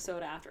wouldn't drink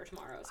soda after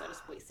tomorrow, so I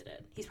just wasted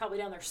it. He's probably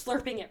down there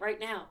slurping it right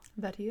now.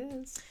 That he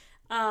is.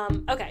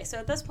 Okay, so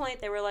at this point,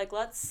 they were like,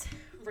 let's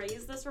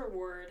raise this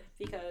reward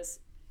because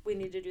we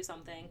need to do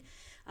something.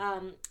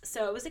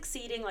 So it was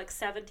exceeding like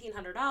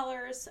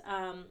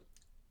 $1,700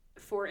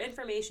 for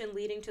information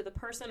leading to the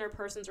person or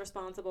persons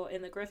responsible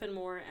in the Griffin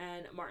Moore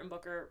and Martin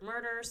Booker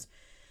murders.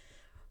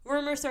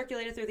 Rumors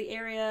circulated through the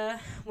area,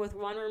 with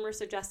one rumor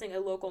suggesting a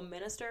local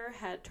minister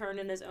had turned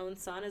in his own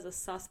son as a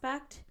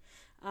suspect.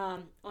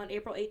 On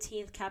April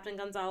 18th, Captain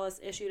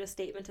Gonzalez issued a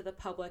statement to the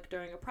public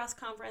during a press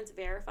conference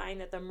verifying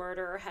that the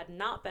murderer had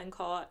not been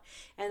caught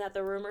and that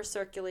the rumors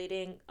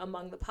circulating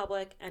among the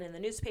public and in the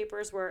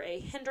newspapers were a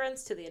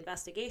hindrance to the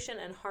investigation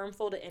and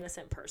harmful to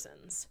innocent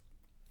persons.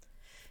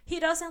 He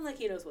does sound like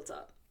he knows what's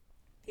up.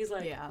 He's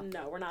like,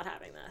 no, we're not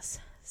having this.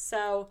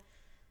 So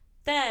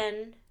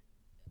then,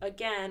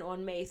 again,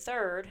 on May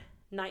 3rd,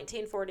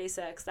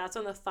 1946, that's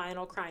when the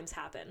final crimes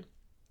happen.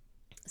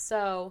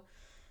 So,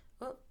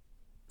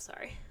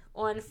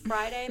 on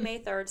Friday, May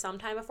 3rd,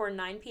 sometime before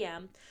 9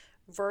 p.m.,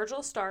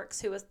 Virgil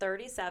Starks, who was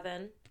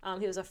 37,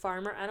 he was a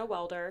farmer and a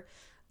welder,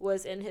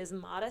 was in his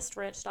modest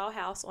ranch-style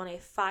house on a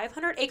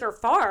 500-acre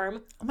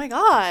farm. Oh my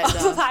God.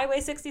 Off of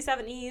Highway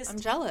 67 East. I'm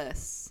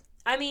jealous.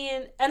 I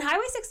mean, and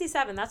Highway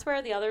 67, that's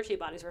where the other 2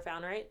 bodies were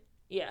found, right?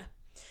 Yeah.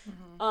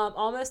 Mm-hmm.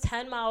 Almost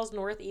 10 miles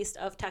northeast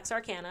of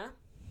Texarkana.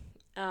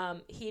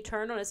 He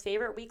turned on his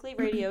favorite weekly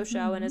radio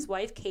show, and his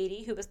wife,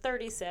 Katie, who was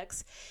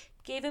 36,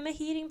 gave him a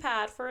heating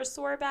pad for a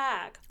sore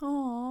back.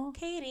 Aww.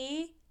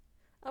 Katie.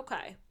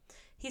 Okay.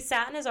 He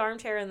sat in his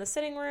armchair in the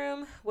sitting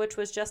room, which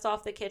was just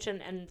off the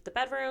kitchen and the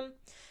bedroom.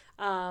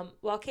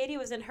 While Katie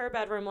was in her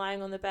bedroom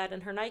lying on the bed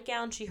in her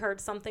nightgown, she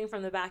heard something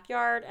from the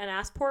backyard and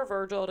asked poor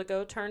Virgil to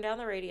go turn down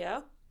the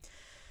radio.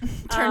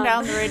 Turn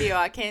down the radio.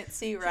 I can't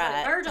see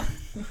right. Virgil,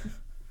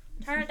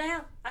 turn it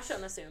down. I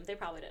shouldn't assume. They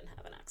probably didn't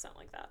have an accent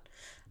like that.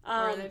 Where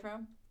are they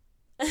from?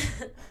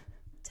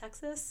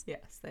 Texas?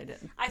 Yes, they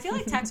did. I feel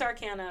like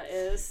Texarkana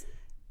is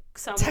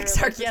somewhere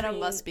Texarkana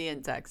must be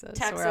in Texas.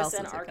 Texas Where else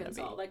and is it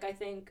Arkansas. gonna be? Like, I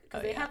think,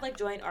 because they had, like,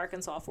 joint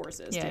Arkansas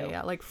forces, too.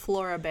 Yeah, like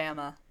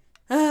Florabama.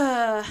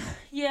 Yeah.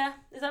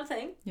 Is that a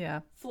thing? Yeah.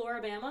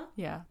 Florabama?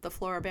 Yeah, the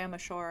Florabama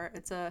Shore.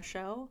 It's a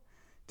show,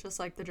 just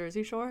like the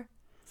Jersey Shore.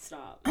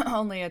 Stop.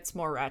 Only it's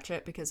more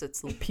ratchet because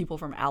it's people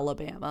from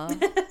Alabama.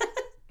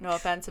 No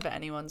offense if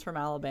anyone's from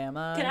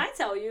Alabama. Can I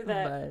tell you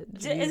that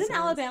isn't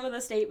Alabama the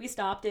state we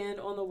stopped in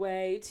on the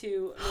way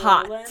to New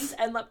Orleans?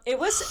 And it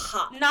was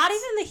hot. Not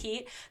even the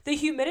heat. The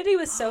humidity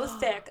was so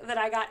thick that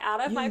I got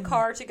out of my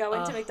car to go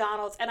into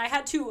McDonald's, and I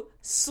had to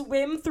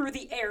swim through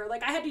the air.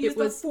 Like, I had to use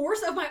the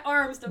force of my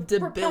arms to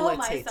propel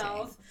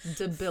myself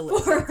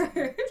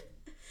forward.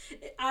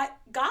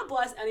 God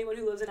bless anyone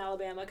who lives in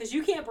Alabama, because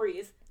you can't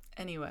breathe.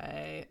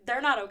 Anyway.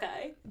 They're not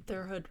okay.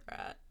 They're hood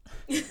rat.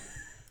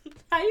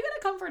 How are you going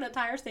to comfort an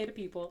entire state of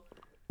people?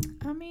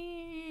 I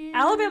mean...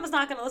 Alabama's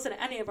not going to listen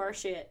to any of our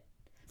shit.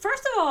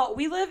 First of all,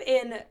 we live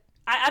in...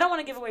 I don't want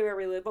to give away where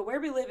we live, but where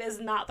we live is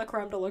not the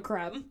creme de la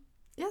creme.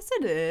 Yes,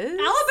 it is.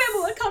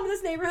 Alabama would come to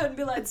this neighborhood and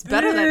be like, it's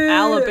better than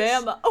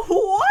Alabama.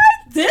 What?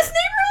 This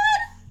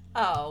neighborhood?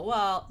 Oh,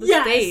 well,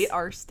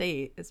 our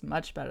state is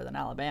much better than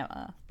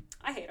Alabama.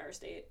 I hate our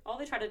state. All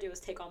they try to do is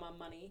take all my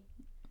money.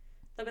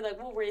 They'll be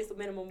like, we'll raise the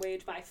minimum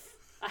wage by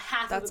a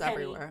half of a penny. That's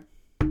everywhere.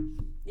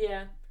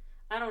 Yeah.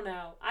 I don't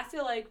know. I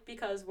feel like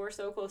because we're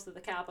so close to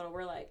the Capitol,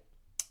 we're like,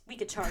 we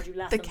could charge you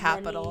less the money.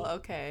 Capitol,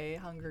 okay.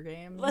 Hunger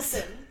Games.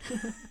 Listen.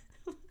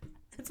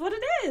 It's what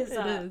it is.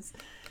 It is.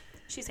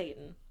 She's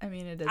hating. I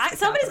mean, it is.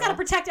 Somebody's got to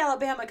protect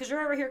Alabama because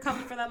you're over here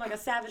coming for them like a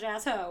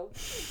savage-ass hoe.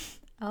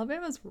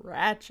 Alabama's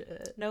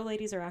ratchet. No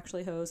ladies are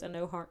actually hoes, and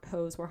no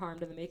hoes were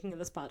harmed in the making of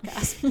this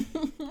podcast.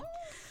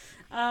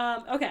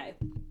 Okay.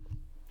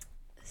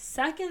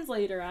 Seconds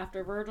later,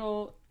 after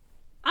Virgil...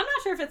 I'm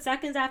not sure if it's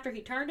seconds after he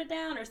turned it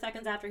down or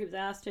seconds after he was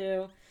asked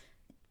to.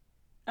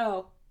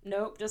 Oh,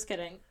 nope, just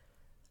kidding.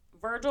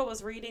 Virgil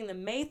was reading the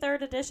May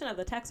 3rd edition of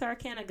the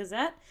Texarkana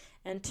Gazette,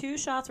 and 2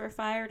 shots were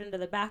fired into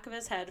the back of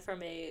his head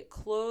from a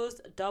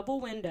closed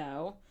double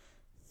window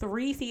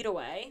 3 feet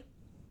away.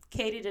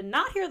 Katie did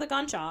not hear the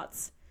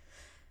gunshots.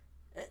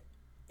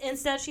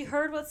 Instead, she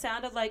heard what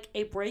sounded like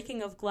a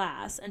breaking of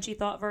glass, and she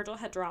thought Virgil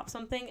had dropped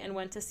something and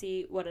went to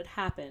see what had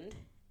happened.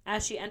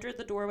 As she entered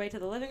the doorway to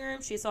the living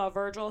room, she saw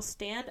Virgil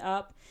stand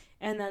up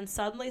and then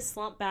suddenly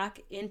slump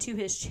back into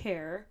his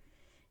chair.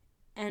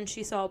 And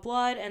she saw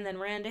blood and then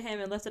ran to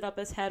him and lifted up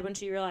his head when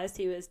she realized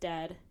he was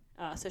dead.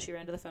 So she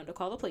ran to the phone to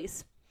call the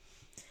police.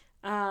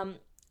 I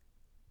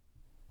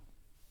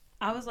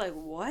was like,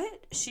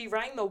 what? She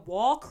rang the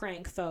wall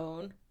crank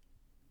phone.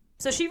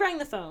 So she rang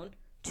the phone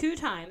 2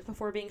 times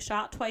before being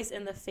shot twice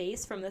in the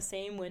face from the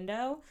same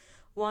window.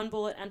 One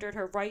bullet entered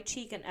her right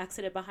cheek and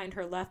exited behind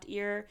her left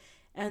ear,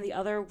 and the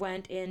other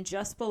went in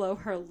just below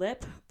her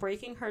lip,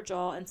 breaking her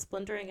jaw and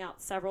splintering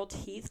out several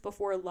teeth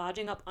before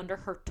lodging up under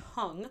her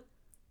tongue.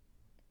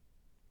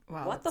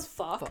 Wow, what the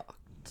fuck?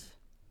 Fucked.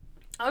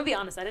 I'm gonna be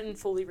honest, I didn't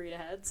fully read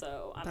ahead,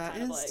 so I'm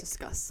kind of like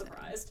disgusting.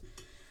 Surprised.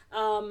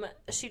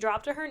 She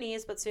dropped to her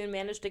knees, but soon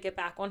managed to get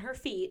back on her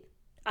feet.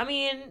 I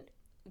mean,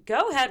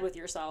 go ahead with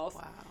yourself.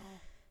 Wow.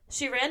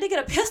 She ran to get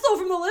a pistol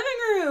from the living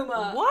room.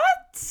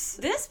 What?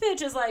 This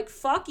bitch is like,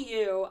 fuck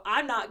you.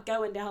 I'm not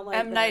going down like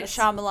M. Night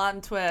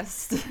Shyamalan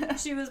twist.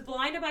 She was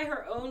blinded by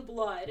her own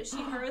blood.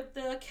 She heard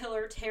the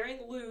killer tearing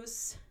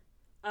loose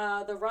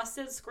the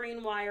rusted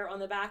screen wire on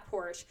the back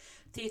porch.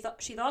 She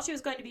thought she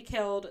was going to be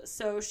killed,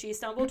 so she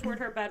stumbled toward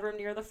her bedroom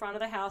near the front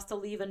of the house to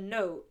leave a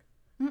note.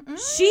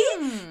 This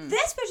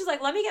bitch is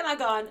like, let me get my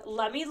gun.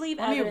 Let me leave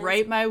evidence. Let me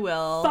write my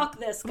will. Fuck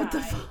this guy. What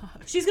the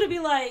fuck? She's going to be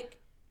like,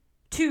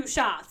 2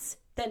 shots.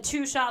 Then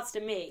 2 shots to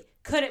me.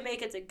 Couldn't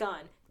make it to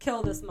gun.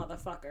 Kill this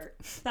motherfucker.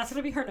 That's going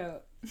to be her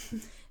note.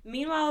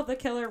 Meanwhile, the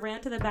killer ran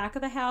to the back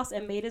of the house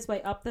and made his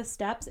way up the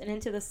steps and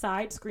into the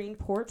side screen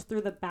porch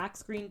through the back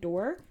screen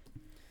door.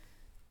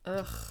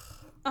 Ugh.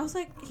 I was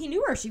like, he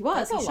knew where she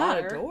was. That's he a lot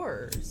shot her. of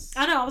doors.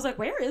 I know. I was like,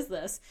 where is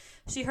this?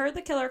 She heard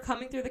the killer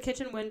coming through the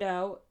kitchen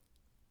window.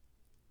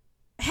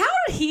 How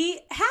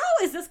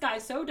How is this guy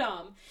so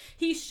dumb?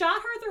 He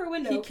shot her through a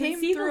window, could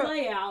see the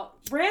layout,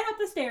 ran up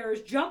the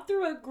stairs, jumped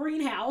through a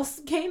greenhouse,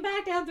 came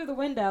back down through the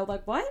window.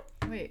 Like, what?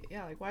 Wait,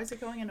 yeah, like, why is it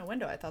going in a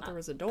window? I thought there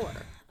was a door.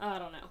 I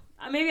don't know.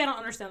 Maybe I don't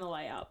understand the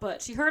layout,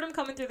 but she heard him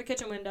coming through the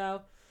kitchen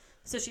window,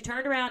 so she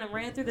turned around and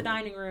ran through the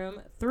dining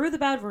room, through the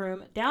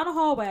bedroom, down a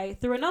hallway,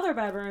 through another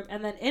bedroom,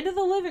 and then into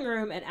the living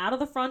room and out of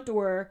the front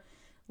door,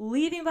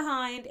 leaving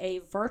behind a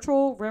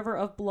virtual river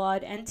of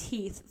blood and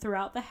teeth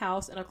throughout the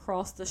house and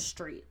across the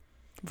street.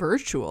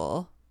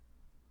 Virtual?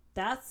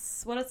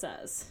 That's what it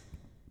says.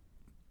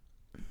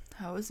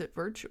 How is it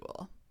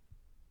virtual?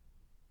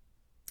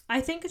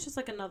 I think it's just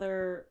like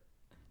another...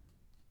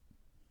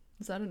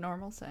 Is that a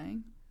normal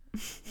saying?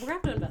 We're going to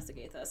have to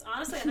investigate this.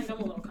 Honestly, I think I'm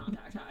a little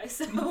contact high,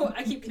 so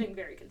I keep getting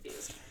very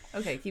confused.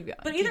 Okay, keep going.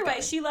 But either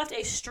way, she left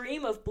a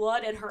stream of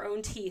blood in her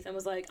own teeth and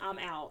was like, I'm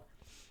out.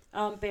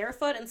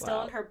 Barefoot and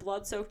still in her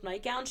blood-soaked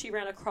nightgown, she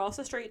ran across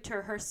the street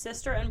to her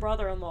sister and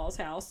brother-in-law's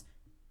house.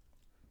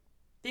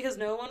 Because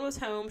no one was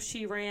home,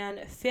 she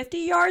ran 50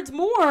 yards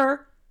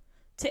more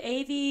to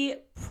A.V.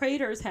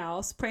 Prater's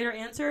house. Prater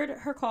answered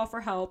her call for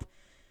help.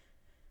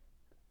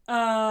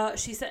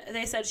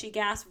 They said she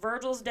gasped,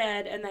 "Virgil's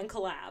dead," and then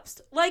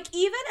collapsed. Like,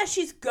 even as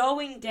she's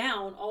going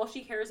down, all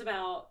she cares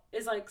about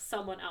is, like,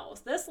 someone else.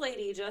 This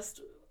lady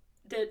just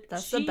did...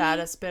 That's the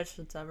baddest bitch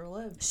that's ever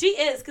lived. She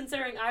is,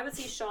 considering I would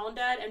see Sean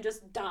dead and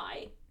just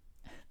die.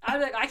 I'd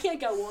be like, I can't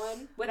go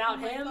on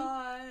without him.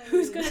 God.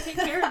 Who's going to take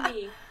care of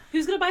me?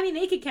 Who's going to buy me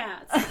naked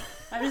cats?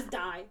 I just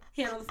die.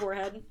 Hand on the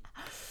forehead.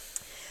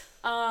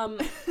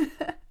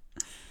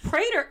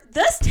 Prater,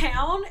 this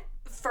town...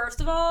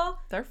 First of all,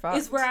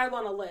 is where I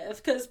want to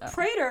live. Because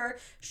Prater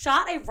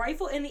shot a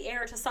rifle in the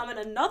air to summon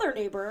another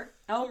neighbor,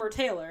 Elmer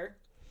Taylor.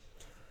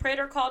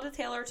 Prater called to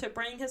Taylor to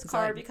bring his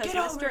car because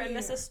Mr. and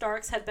Mrs.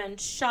 Starks had been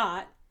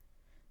shot.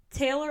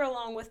 Taylor,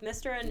 along with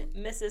Mr. and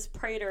Mrs.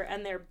 Prater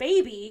and their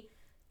baby,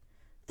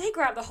 they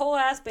grabbed the whole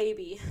ass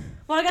baby.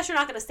 Well, I guess you're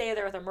not going to stay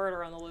there with a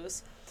murderer on the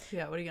loose.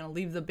 Yeah, what are you going to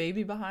leave the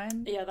baby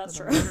behind? Yeah, that's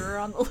true. A murderer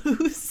on the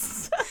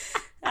loose.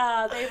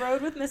 They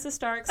rode with Mrs.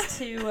 Starks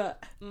to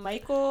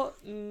Michael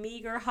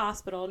Meager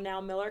Hospital,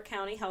 now Miller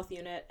County Health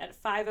Unit, at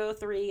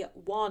 503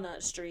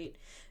 Walnut Street.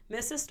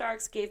 Mrs.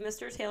 Starks gave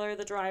Mr. Taylor,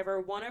 the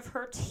driver, one of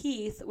her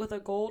teeth with a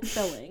gold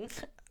filling.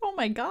 Oh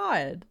my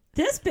God.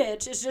 This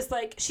bitch is just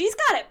like, she's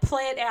got it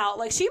planned out.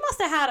 Like, she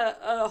must have had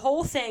a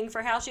whole thing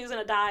for how she was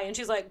going to die. And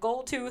she's like,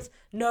 gold tooth,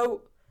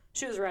 no.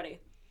 She was ready.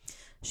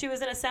 She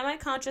was in a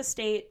semi-conscious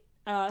state,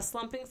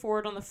 slumping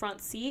forward on the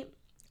front seat.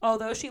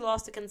 Although she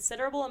lost a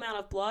considerable amount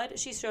of blood,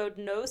 she showed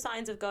no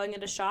signs of going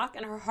into shock,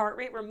 and her heart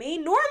rate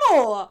remained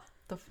normal.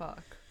 The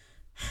fuck?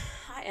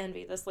 I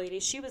envy this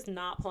lady. She was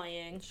not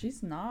playing.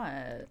 She's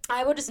not.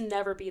 I would just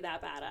never be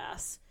that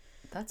badass.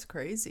 That's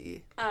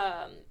crazy.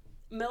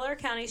 Miller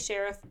County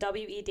Sheriff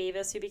W.E.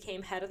 Davis, who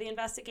became head of the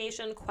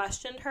investigation,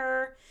 questioned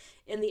her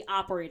in the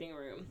operating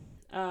room.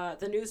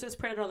 The news was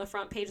printed on the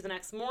front page the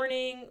next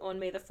morning on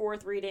May the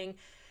 4th, reading,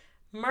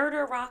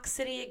 "Murder Rock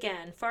City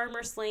again.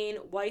 Farmer slain,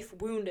 wife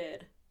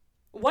wounded."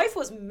 Wife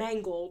was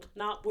mangled,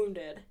 not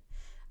wounded.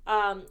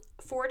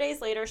 4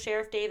 days later,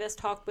 Sheriff Davis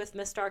talked with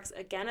Miss Starks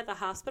again at the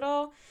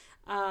hospital.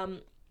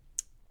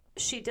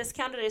 She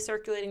discounted a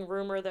circulating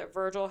rumor that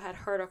Virgil had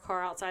heard a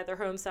car outside their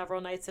home several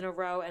nights in a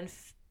row and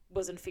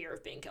was in fear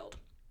of being killed.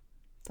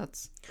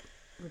 That's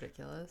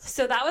ridiculous.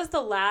 So that was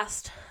the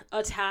last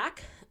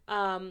attack.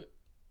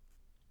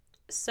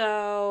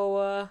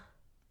 So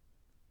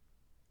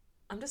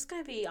I'm just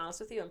going to be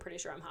honest with you. I'm pretty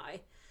sure I'm high.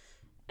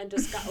 And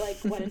just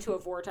went into a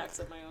vortex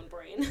of my own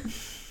brain.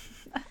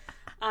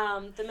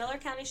 The Miller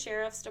County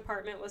Sheriff's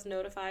Department was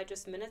notified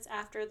just minutes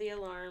after the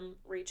alarm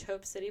reached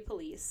Hope City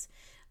Police.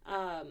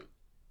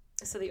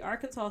 So the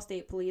Arkansas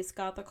State Police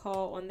got the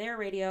call on their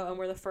radio and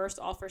were the first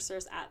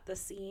officers at the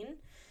scene.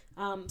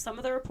 Some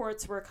of the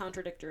reports were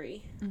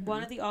contradictory. Mm-hmm.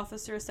 One of the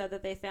officers said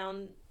that they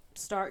found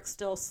Stark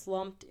still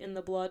slumped in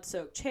the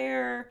blood-soaked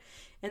chair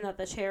and that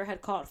the chair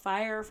had caught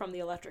fire from the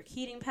electric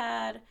heating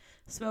pad.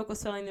 Smoke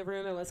was filling the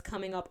room and was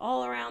coming up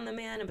all around the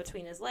man and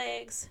between his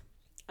legs.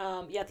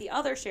 Yet the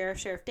other sheriff,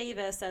 Sheriff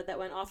Davis, said that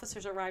when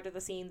officers arrived at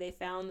the scene, they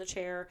found the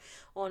chair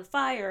on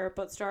fire,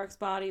 but Stark's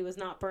body was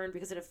not burned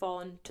because it had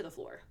fallen to the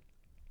floor.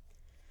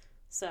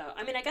 So,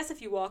 I mean, I guess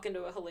if you walk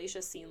into a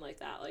hellacious scene like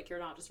that, like, you're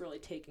not just really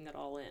taking it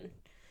all in.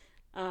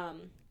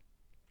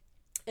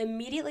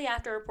 Immediately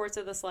after reports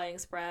of the slaying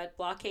spread,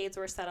 blockades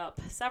were set up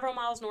several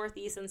miles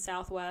northeast and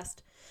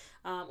southwest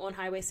on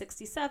Highway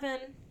 67.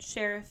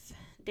 Sheriff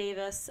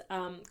Davis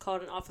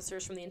called in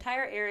officers from the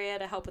entire area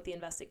to help with the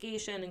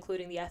investigation,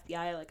 including the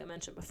FBI, like I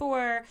mentioned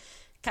before,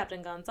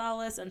 Captain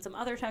Gonzalez, and some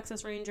other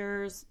Texas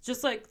Rangers.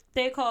 Just like,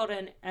 they called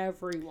in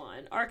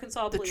everyone.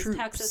 Arkansas Police,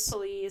 Texas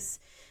Police.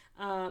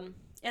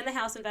 In the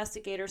house,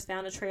 investigators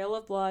found a trail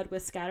of blood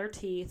with scattered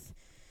teeth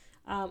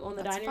on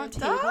the dining room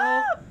table.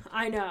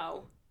 I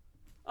know.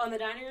 On the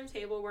dining room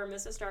table were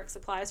Mrs. Stark's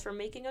supplies for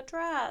making a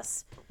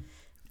dress.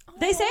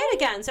 They say it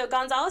again. So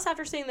Gonzalez,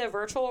 after seeing the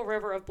virtual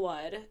river of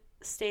blood,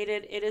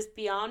 stated, "It is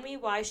beyond me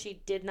why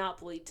she did not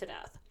bleed to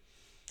death."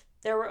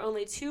 There were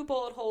only 2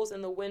 bullet holes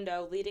in the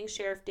window, leading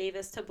Sheriff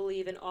Davis to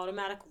believe an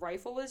automatic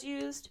rifle was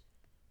used.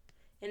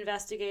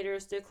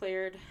 Investigators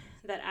declared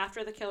that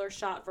after the killer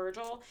shot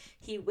Virgil,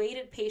 he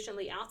waited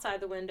patiently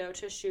outside the window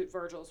to shoot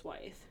Virgil's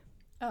wife.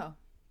 Oh,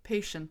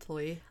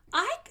 patiently.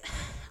 I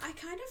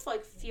kind of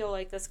like feel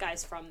like this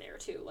guy's from there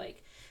too.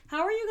 Like,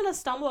 how are you gonna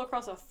stumble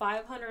across a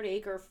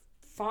 500-acre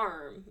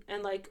farm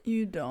and like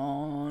you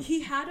don't?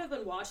 He had to have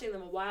been watching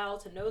them a while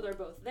to know they're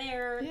both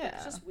there. Yeah,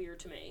 it's just weird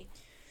to me.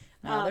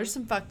 No, there's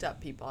some fucked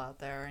up people out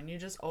there, and you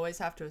just always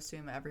have to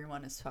assume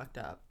everyone is fucked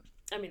up.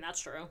 I mean,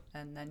 that's true.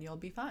 And then you'll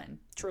be fine.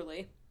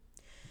 Truly.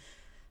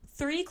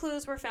 3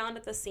 clues were found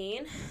at the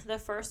scene. The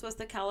first was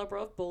the caliber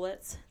of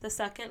bullets. The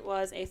second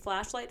was a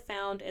flashlight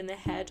found in the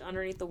hedge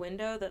underneath the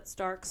window that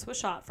Starks was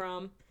shot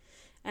from.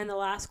 And the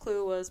last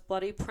clue was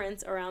bloody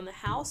prints around the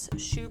house,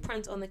 shoe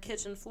prints on the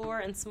kitchen floor,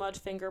 and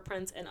smudged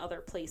fingerprints in other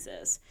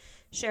places.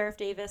 Sheriff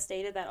Davis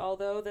stated that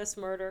although this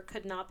murder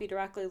could not be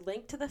directly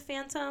linked to the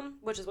Phantom,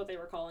 which is what they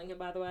were calling him,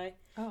 by the way,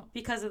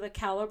 because of the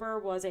caliber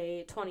was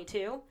a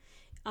 .22,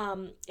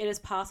 it is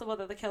possible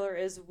that the killer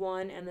is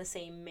one and the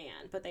same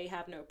man, but they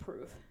have no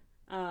proof.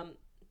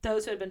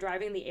 Those who had been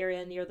driving the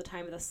area near the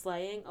time of the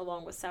slaying,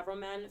 along with several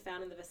men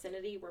found in the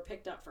vicinity, were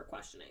picked up for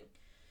questioning.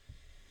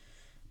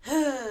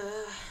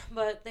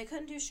 But they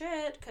couldn't do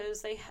shit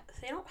because they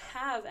don't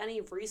have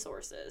any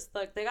resources.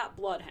 Like, they got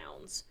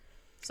bloodhounds.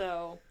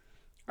 So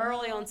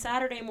early on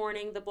Saturday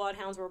morning, the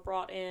bloodhounds were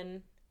brought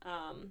in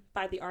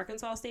by the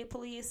Arkansas State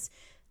Police.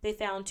 They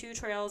found 2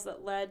 trails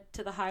that led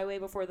to the highway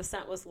before the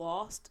scent was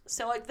lost.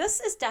 So, like, this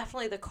is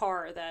definitely the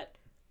car that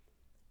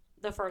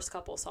the first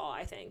couple saw,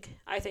 I think.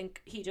 I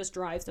think he just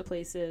drives to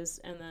places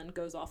and then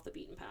goes off the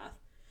beaten path.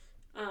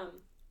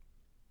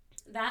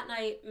 That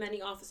night,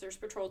 many officers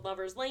patrolled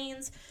Lovers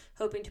Lanes,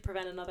 hoping to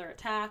prevent another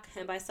attack.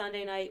 And by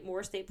Sunday night,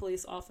 more state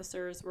police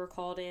officers were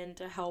called in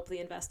to help the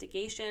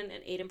investigation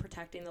and aid in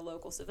protecting the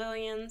local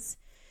civilians.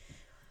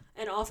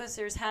 And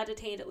officers had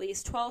detained at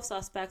least 12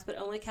 suspects, but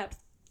only kept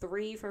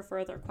 3 for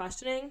further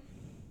questioning.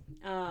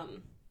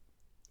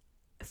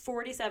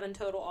 47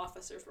 total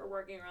officers were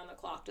working around the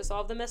clock to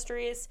solve the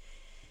mysteries,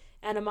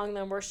 and among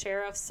them were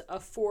sheriffs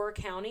of 4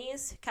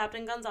 counties,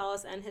 Captain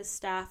Gonzalez and his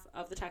staff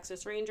of the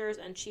Texas Rangers,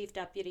 and Chief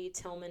Deputy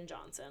Tillman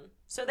Johnson.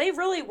 So they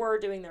really were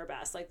doing their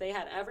best. Like, they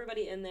had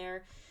everybody in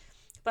there.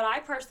 But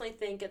I personally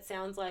think it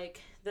sounds like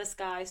this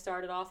guy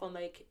started off on,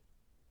 like,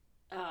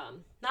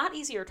 not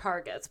easier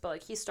targets, but,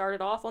 like, he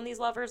started off on these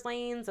Lovers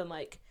Lanes and,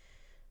 like,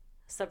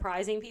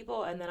 surprising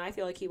people, and then I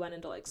feel like he went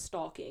into, like,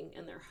 stalking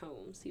in their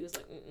homes. He was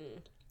like,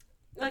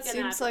 Like, it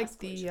seems like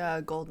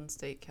the Golden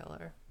State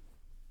Killer.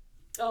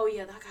 Oh,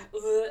 yeah, that guy.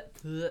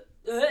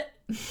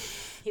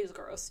 He was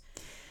gross.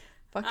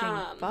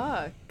 Fucking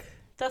fuck.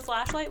 The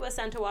flashlight was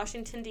sent to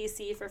Washington,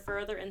 D.C. for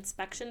further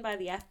inspection by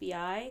the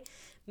FBI.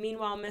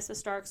 Meanwhile, Mrs.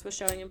 Starks was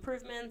showing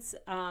improvements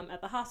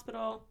at the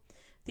hospital.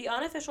 The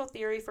unofficial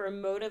theory for a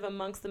motive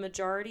amongst the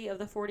majority of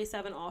the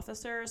 47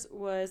 officers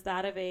was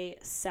that of a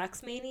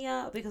sex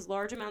mania, because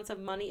large amounts of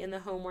money in the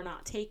home were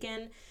not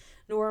taken,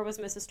 nor was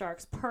Mrs.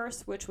 Stark's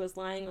purse, which was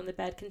lying on the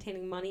bed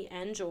containing money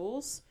and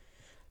jewels.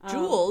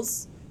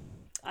 Jewels?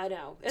 I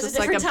know. It's just a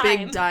different like a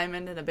time. big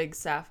diamond and a big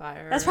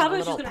sapphire. That's probably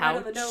what she's she's going to write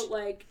on the note,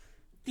 like,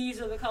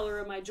 these are the color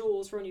of my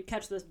jewels for when you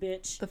catch this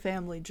bitch. The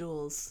family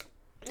jewels.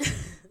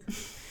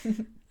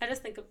 I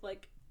just think of,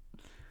 like,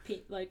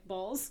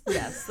 balls.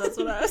 Yes, that's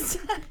what I was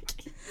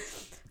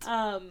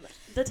saying.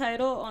 The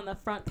title on the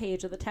front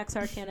page of the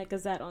Texarkana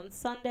Gazette on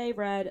Sunday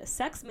read,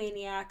 "Sex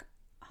Maniac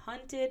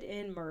Hunted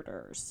in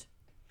Murders."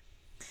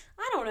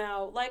 I don't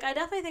know. Like, I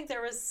definitely think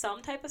there was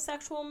some type of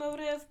sexual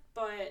motive,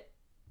 but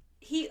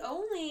he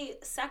only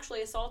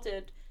sexually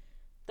assaulted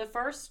the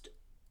first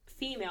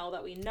female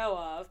that we know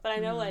of. But I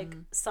know, like,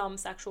 some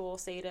sexual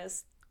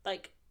sadists,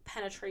 like,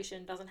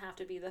 penetration doesn't have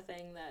to be the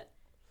thing that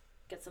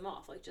gets them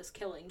off. Like, just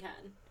killing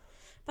can.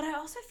 But I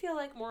also feel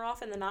like more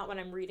often than not when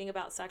I'm reading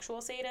about sexual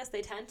sadists,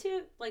 they tend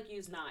to, like,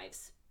 use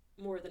knives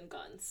more than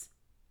guns.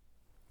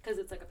 Because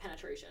it's, like, a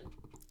penetration.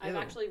 I've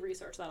actually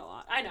researched that a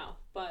lot. I know,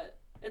 but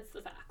it's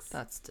the facts.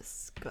 That's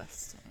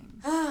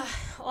disgusting.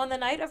 On the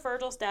night of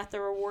Virgil's death, the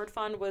reward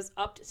fund was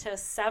up to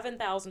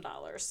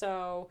 $7,000.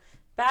 So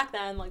back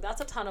then, like,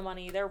 that's a ton of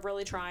money. They're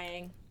really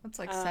trying. That's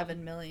like $7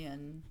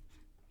 million.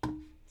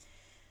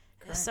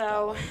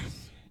 So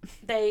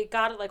they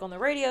got it, like, on the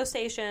radio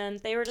station.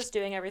 They were just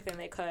doing everything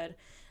they could.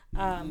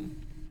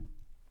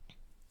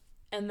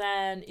 And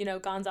then, you know,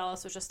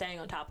 Gonzalez was just staying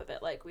on top of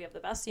it. Like, we have the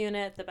best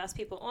unit, the best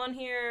people on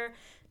here,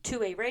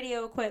 two-way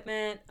radio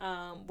equipment,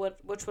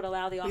 which would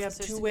allow the officers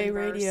to converse. We have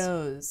two-way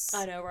radios.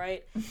 I know,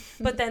 right?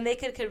 But then they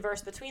could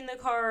converse between the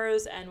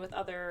cars and with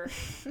other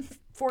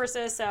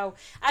forces. So,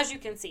 as you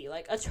can see,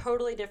 like, a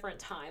totally different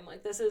time.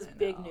 Like, this is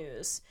big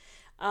news.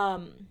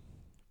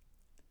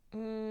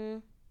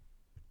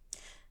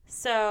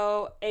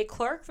 So, a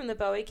clerk from the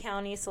Bowie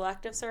County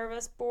Selective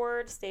Service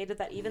Board stated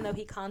that even though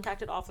he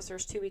contacted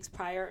officers 2 weeks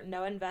prior,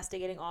 no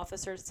investigating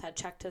officers had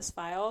checked his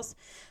files.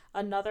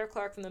 Another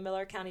clerk from the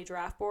Miller County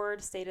Draft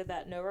Board stated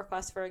that no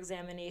request for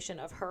examination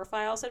of her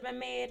files had been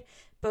made.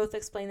 Both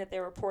explained that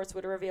their reports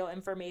would reveal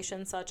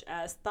information such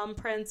as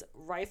thumbprints,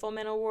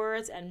 rifleman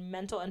awards, and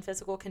mental and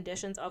physical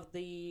conditions of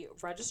the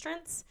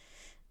registrants.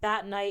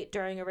 That night,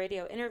 during a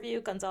radio interview,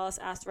 Gonzalez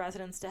asked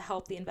residents to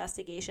help the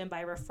investigation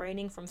by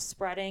refraining from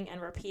spreading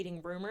and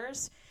repeating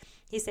rumors.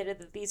 He stated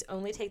that these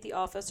only take the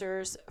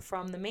officers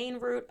from the main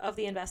route of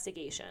the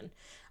investigation.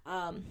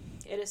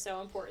 It is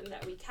so important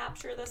that we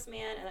capture this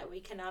man and that we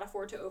cannot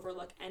afford to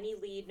overlook any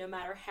lead, no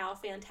matter how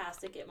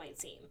fantastic it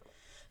might seem.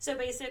 So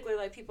basically,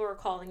 like, people were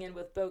calling in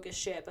with bogus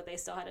shit, but they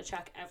still had to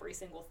check every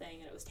single thing,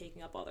 and it was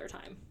taking up all their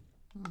time.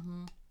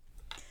 Mm-hmm.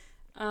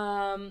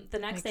 The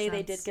next day,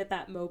 they did get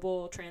that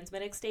mobile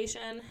transmitting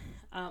station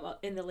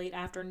in the late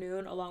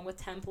afternoon, along with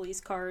 10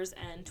 police cars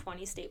and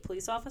 20 state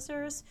police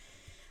officers.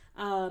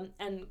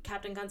 And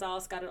Captain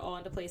Gonzalez got it all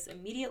into place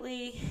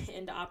immediately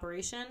into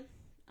operation.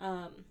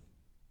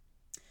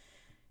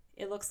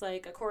 It looks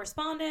like a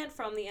correspondent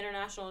from the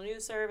International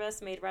News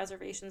Service made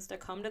reservations to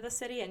come to the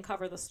city and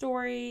cover the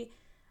story.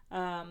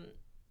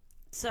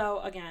 So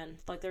again,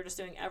 like, they're just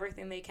doing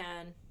everything they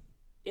can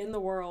in the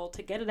world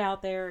to get it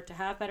out there, to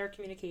have better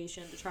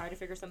communication, to try to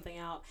figure something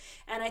out.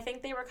 And I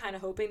think they were kind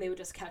of hoping they would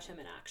just catch him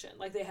in action.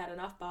 Like, they had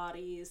enough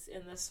bodies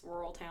in this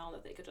rural town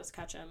that they could just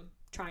catch him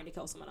trying to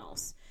kill someone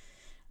else.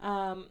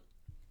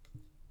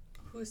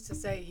 Who's to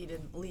say he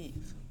didn't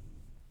leave?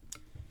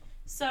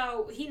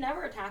 So he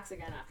never attacks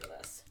again after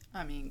this.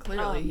 I mean,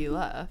 clearly he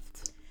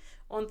left.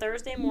 On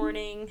Thursday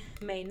morning,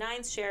 May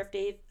 9th, Sheriff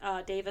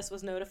Davis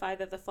was notified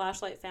that the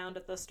flashlight found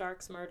at the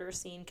Starks murder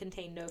scene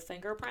contained no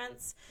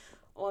fingerprints.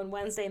 On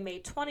Wednesday, May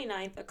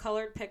 29th, a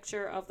colored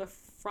picture of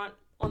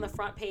on the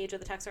front page of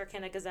the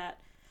Texarkana Gazette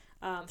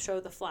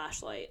showed the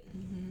flashlight.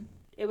 Mm-hmm.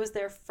 It was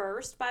their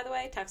first, by the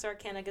way,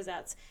 Texarkana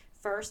Gazette's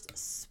first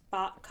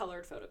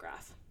spot-colored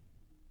photograph.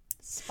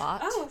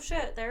 Spot? Oh,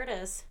 shit, there it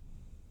is.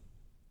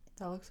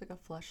 That looks like a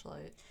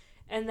fleshlight.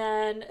 And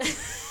then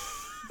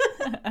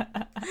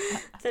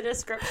the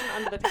description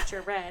under the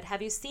picture read,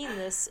 "Have you seen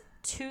this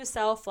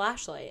 2-cell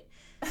flashlight?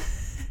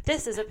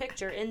 This is a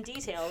picture in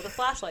detail of the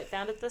flashlight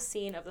found at the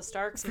scene of the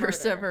Starks murder.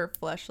 First ever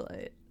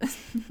flashlight.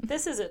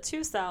 This is a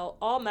 2-cell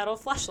all-metal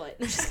flashlight."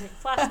 No, just kidding.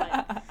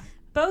 Flashlight.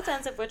 Both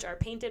ends of which are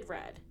painted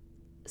red.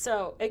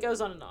 So it goes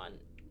on and on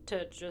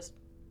to just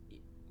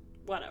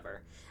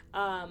whatever.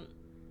 And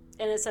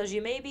it says,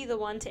 "You may be the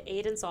one to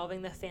aid in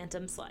solving the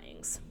phantom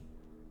slayings."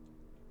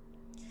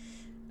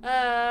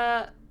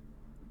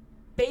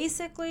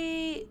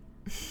 Basically,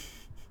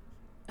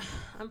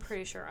 I'm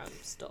pretty sure I'm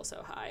still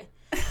so high.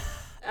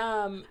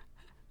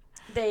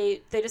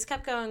 They just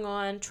kept going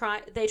on.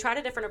 They tried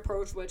a different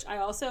approach, which I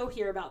also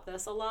hear about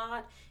this a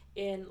lot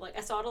in, like,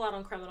 I saw it a lot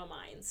on Criminal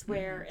Minds,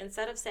 where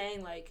instead of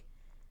saying, like,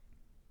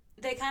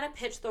 they kind of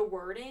pitch the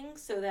wording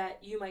so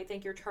that you might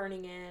think you're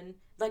turning in,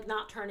 like,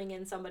 not turning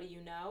in somebody you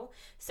know.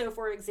 So,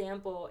 for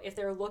example, if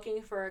they're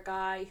looking for a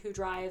guy who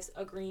drives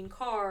a green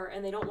car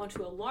and they don't want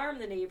to alarm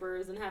the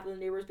neighbors and have the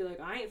neighbors be like,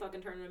 "I ain't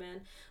fucking turning them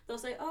in," they'll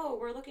say, "Oh,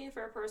 we're looking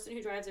for a person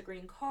who drives a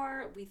green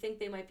car. We think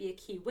they might be a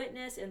key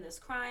witness in this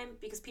crime,"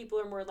 because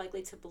people are more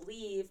likely to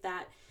believe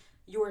that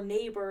your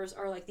neighbors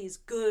are, like, these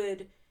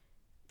good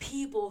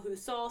people who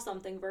saw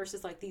something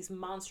versus, like, these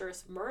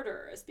monstrous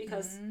murderers,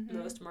 because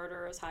most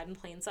murderers hide in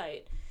plain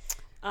sight.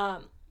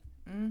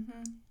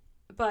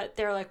 But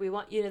they're like,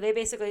 they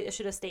basically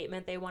issued a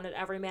statement. They wanted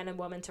every man and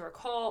woman to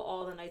recall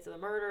all the nights of the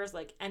murders,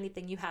 like,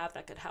 anything you have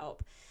that could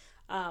help.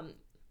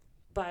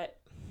 But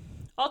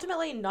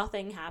ultimately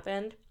nothing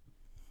happened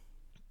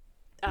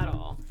at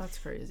all. That's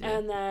crazy.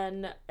 And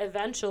then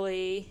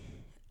eventually,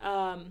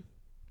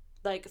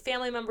 like,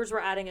 family members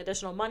were adding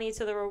additional money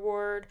to the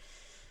reward.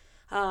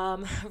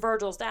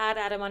 Virgil's dad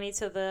added money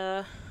to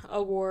the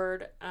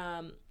award,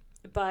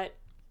 but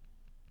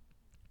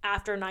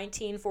after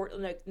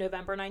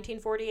November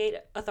 1948,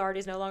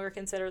 authorities no longer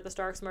considered the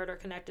Starks murder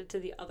connected to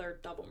the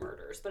other double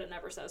murders, but it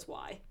never says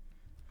why.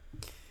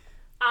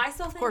 I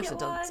still think it was. Of course it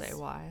doesn't say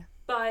why.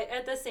 But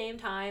at the same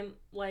time,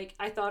 like,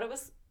 I thought it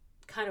was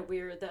kind of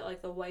weird that,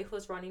 like, the wife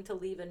was running to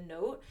leave a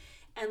note.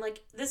 And,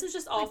 like, this is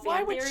just all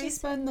fan theories. Why would she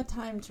spend the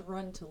time to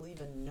run to leave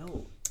a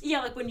note?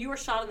 Yeah, like, when you were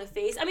shot in the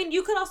face. I mean,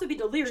 you could also be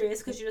delirious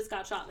because you just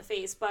got shot in the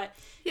face, but...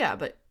 Yeah,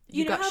 but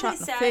you know got how shot they in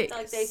the said, face.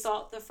 like, they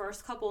thought the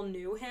first couple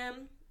knew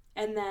him?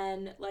 And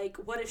then, like,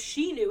 what if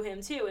she knew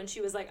him, too? And she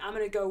was like, "I'm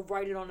going to go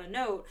write it on a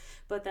note."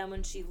 But then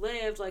when she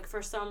lived, like,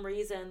 for some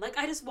reason... Like,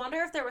 I just wonder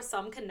if there was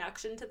some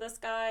connection to this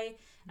guy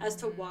as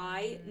to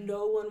why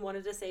no one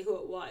wanted to say who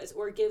it was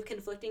or give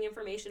conflicting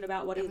information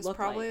about what he looked like. It was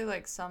probably,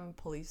 like, some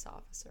police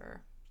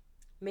officer.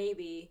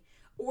 Maybe.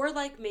 Or,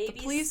 like, maybe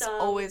the police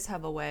always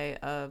have a way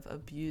of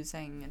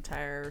abusing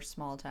entire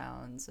small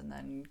towns and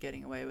then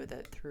getting away with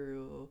it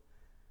through,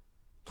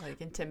 like,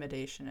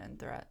 intimidation and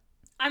threat.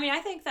 I mean, I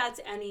think that's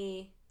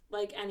any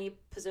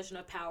position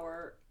of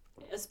power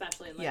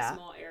especially in like Yeah.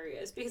 small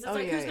areas, because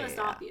it's who's gonna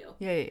stop you?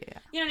 Yeah.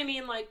 You know what I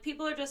mean? Like,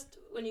 people are just,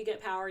 when you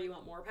get power, you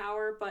want more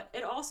power, but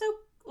it also,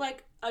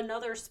 like,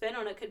 another spin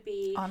on it could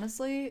be...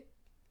 Honestly,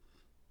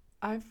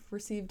 I've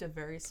received a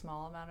very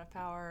small amount of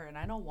power, and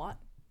I don't want...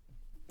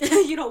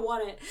 You don't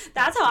want it.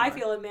 That's how I more.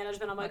 feel in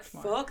management. I'm like,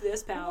 fuck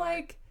this power. I'm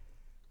like,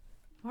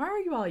 why are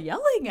you all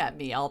yelling at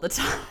me all the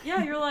time?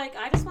 Yeah, you're like,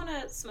 I just want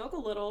to smoke a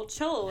little,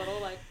 chill a little.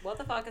 Like, what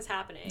the fuck is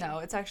happening? No,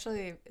 it's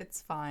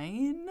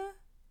fine.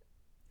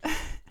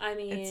 I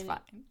mean... It's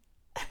fine.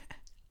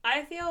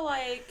 I feel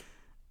like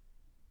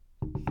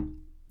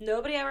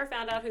nobody ever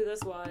found out who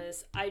this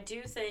was. I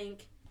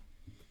think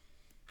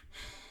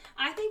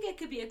it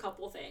could be a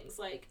couple things.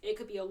 Like, it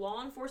could be a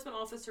law enforcement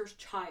officer's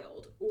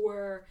child,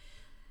 or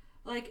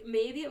like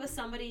maybe it was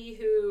somebody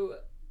who,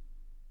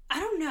 I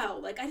don't know.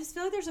 Like, I just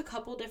feel like there's a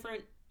couple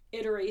different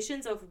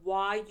iterations of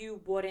why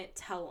you wouldn't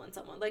tell on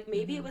someone. Like,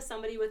 maybe it was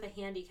somebody with a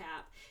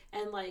handicap,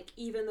 and like,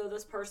 even though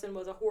this person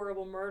was a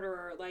horrible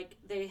murderer, like,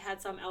 they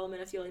had some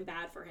element of feeling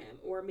bad for him.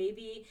 Or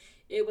maybe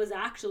it was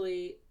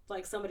actually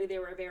like somebody they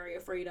were very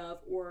afraid of,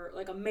 or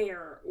like a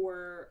mayor,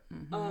 or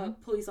a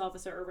police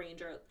officer or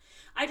ranger.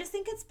 I just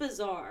think it's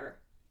bizarre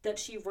that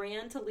she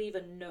ran to leave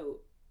a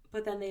note,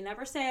 but then they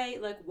never say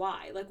like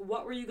why. Like,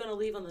 what were you going to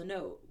leave on the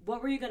note?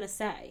 What were you going to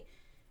say?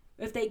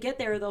 If they get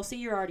there, they'll see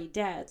you're already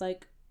dead.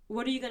 Like,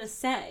 what are you going to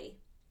say?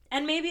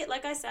 And maybe,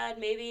 like I said,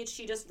 maybe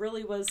she just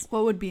really was...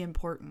 What would be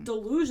important?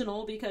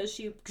 Delusional, because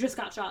she just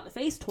got shot in the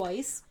face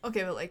twice.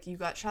 Okay, but like, you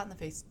got shot in the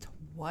face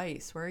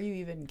twice. Where are you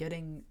even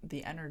getting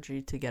the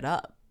energy to get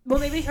up? Well,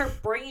 maybe her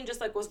brain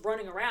just like was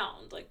running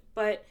around. Like,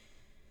 but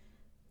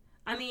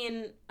I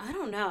mean, I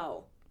don't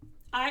know.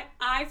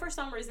 I for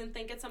some reason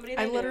think it's somebody.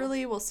 I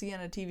literally will see in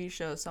a TV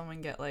show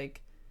someone get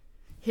like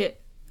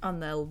hit on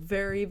the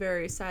very,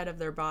 very side of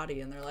their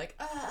body, and they're like,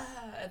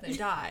 and they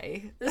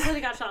die. This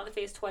lady got shot in the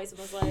face twice and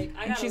was like,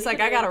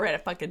 I gotta write a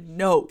fucking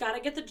note. Gotta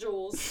get the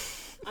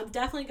jewels. I'm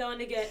definitely going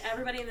to get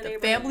everybody in the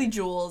neighborhood. Family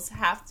jewels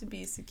have to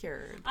be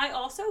secured. I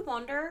also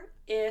wonder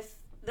if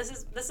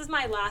this is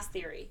my last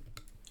theory.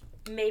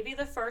 Maybe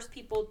the first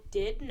people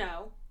did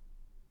know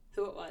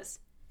who it was.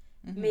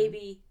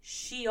 Maybe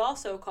she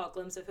also caught a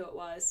glimpse of who it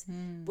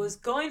was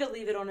going to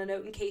leave it on a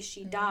note in case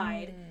she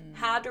died,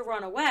 had to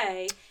run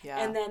away,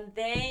 and then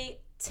they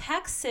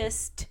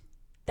Texased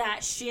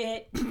that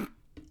shit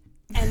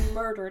and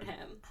murdered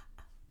him.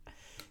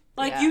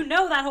 Like, you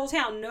know, that whole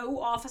town, no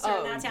officer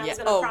in that town is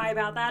going to cry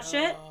about that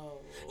shit.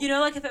 You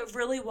know, like, if it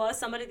really was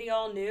somebody they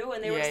all knew,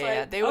 and they were just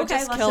like, they would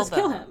okay, let's just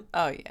kill him.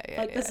 Oh, yeah.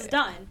 Like, this is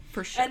done.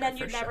 For sure. And then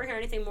you'd never hear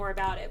anything more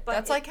about it. But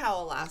that's like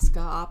how Alaska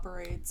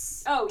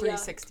operates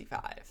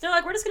 365. They're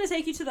like, we're just going to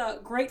take you to the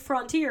great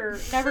frontier,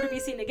 never to be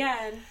seen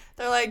again.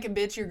 They're like,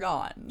 bitch, you're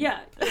gone. Yeah.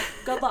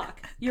 Good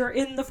luck. You're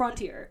in the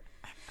frontier.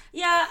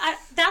 Yeah,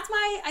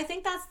 I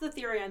think that's the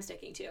theory I'm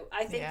sticking to.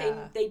 I think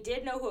they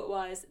did know who it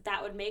was.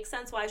 That would make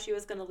sense why she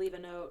was going to leave a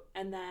note,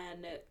 and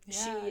then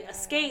she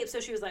escaped,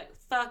 so she was like,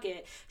 fuck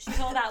it. She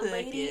told that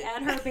lady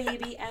and her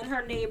baby and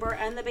her neighbor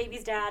and the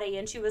baby's daddy,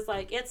 and she was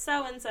like, it's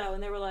so-and-so,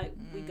 and they were like,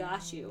 we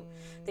got you.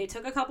 They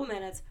took a couple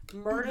minutes,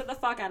 murdered the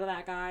fuck out of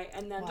that guy,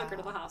 and then took her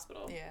to the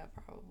hospital. Yeah,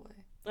 probably.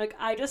 Like,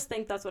 I just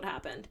think that's what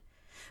happened.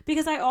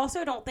 Because I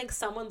also don't think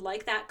someone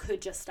like that could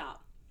just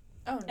stop.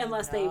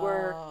 Unless they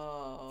were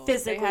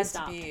physically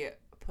stopped. They had to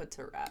be put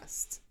to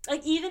rest.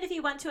 Like, even if he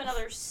went to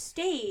another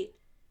state,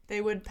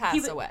 they would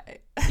pass away.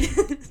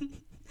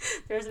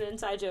 There's an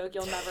inside joke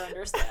you'll never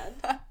understand.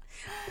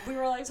 We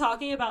were like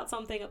talking about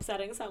something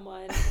upsetting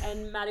someone,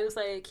 and Maddie was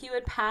like, he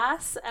would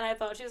pass, and I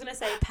thought she was going to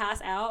say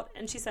pass out,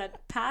 and she said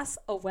pass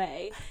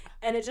away,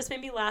 and it just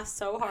made me laugh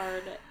so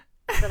hard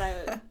that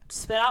I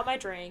spit out my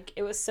drink.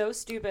 It was so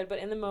stupid, but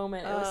in the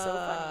moment, it was so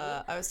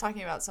funny. I was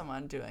talking about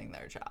someone doing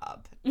their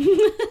job.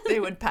 They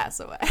would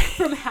pass away.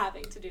 From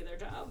having to do their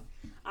job.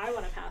 I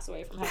want to pass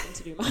away from having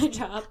to do my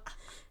job.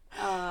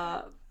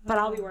 But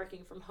I'll be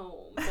working from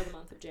home for the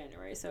month of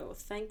January, so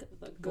thank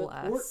the good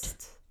Lord.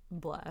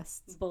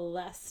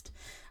 Blessed.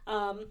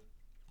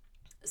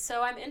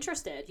 So I'm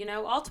interested, you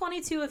know, all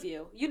 22 of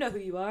you, you know who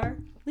you are.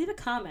 Leave a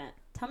comment.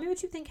 Tell me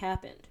what you think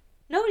happened.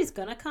 Nobody's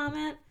gonna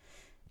comment.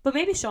 But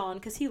maybe Sean,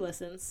 because he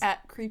listens.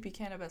 At Creepy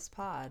Cannabis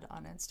Pod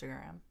on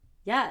Instagram.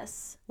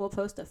 Yes. We'll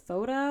post a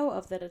photo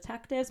of the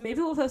detectives. Maybe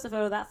we'll post a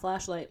photo of that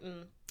flashlight.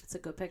 It's a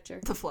good picture.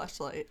 The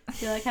flashlight.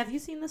 You're like, have you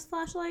seen this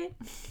flashlight?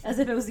 As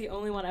if it was the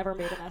only one ever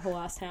made in that whole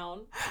ass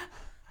town.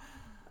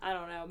 I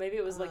don't know. Maybe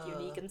it was, like,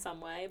 unique in some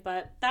way.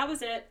 But that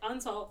was it.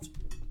 Unsolved.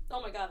 Oh,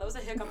 my God. That was a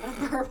hiccup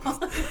and a burp.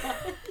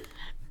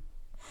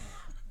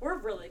 We're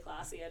really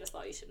classy. I just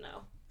thought you should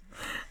know.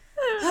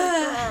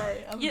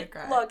 I'm gonna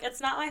cry. Look,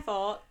 it's not my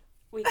fault.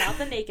 We got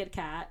the naked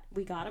cat.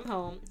 We got him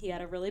home. He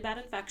had a really bad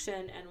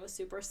infection and was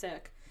super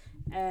sick.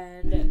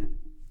 And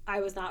I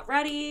was not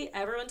ready.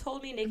 Everyone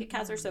told me naked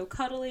cats are so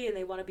cuddly and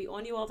they want to be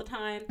on you all the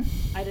time.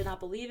 I did not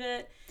believe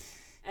it.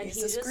 And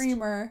he's a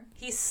screamer.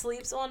 He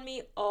sleeps on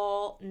me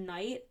all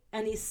night,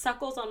 and he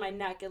suckles on my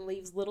neck and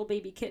leaves little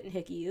baby kitten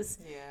hickeys.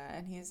 Yeah,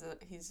 and he's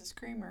a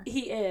screamer.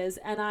 He is,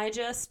 and I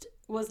just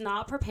was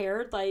not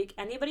prepared. Like,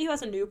 anybody who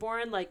has a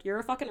newborn, like, you're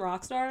a fucking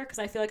rock star, because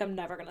I feel like I'm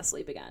never going to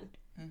sleep again.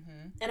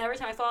 Mm-hmm. And every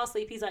time I fall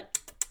asleep, he's like,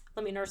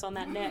 let me nurse on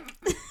that neck.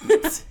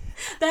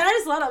 Then I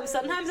just let him.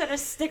 Sometimes I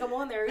just stick him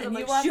on there. And I'm you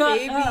like, want shut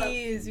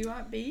babies. up. You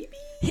want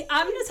babies.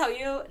 I'm going to tell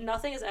you,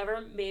 nothing has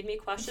ever made me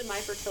question my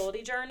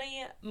fertility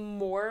journey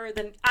more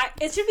than...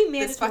 it should be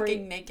mandatory. This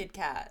fucking naked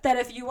cat. That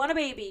if you want a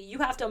baby, you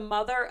have to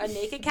mother a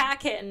naked cat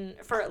kitten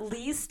for at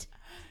least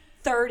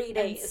 30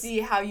 days. And see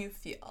how you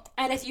feel.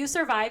 And if you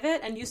survive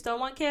it and you still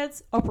want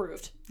kids,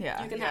 approved.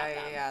 Yeah. You can have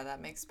them. Yeah,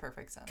 that makes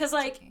perfect sense. Because,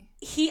 like,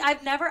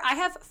 I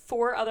have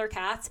 4 other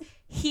cats.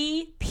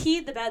 He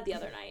peed the bed the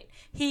other night.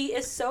 He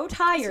is so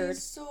tired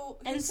He's so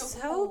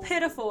cold.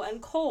 pitiful and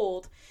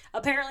cold.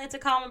 Apparently, it's a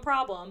common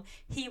problem.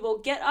 He will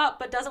get up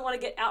but doesn't want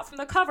to get out from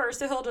the cover,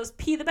 so he'll just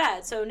pee the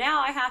bed. So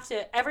now I have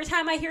to, every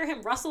time I hear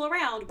him rustle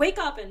around, wake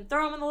up and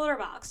throw him in the litter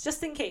box,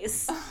 just in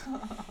case.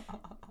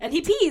 And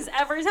he pees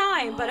every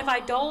time. But if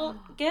I don't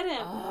get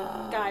him,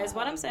 guys,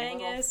 what I'm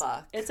saying is,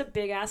 it's a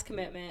big-ass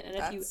commitment. And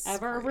if you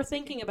ever were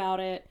thinking about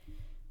it,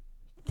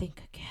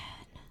 think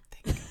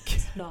again.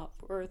 It's not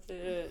worth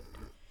it.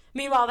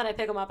 Meanwhile, then I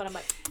pick him up and I'm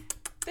like...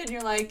 Then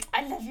you're like,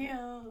 I love you.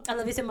 I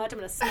love you so much, I'm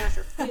going to smash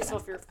your face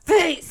off your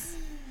face.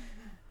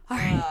 All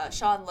right.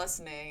 Sean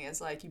listening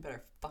is like, you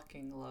better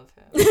fucking love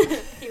him.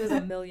 He was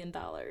 $1 million.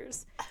 But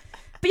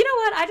you know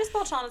what? I just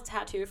bought Sean a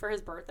tattoo for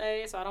his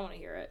birthday, so I don't want to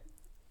hear it.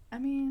 I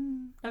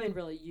mean,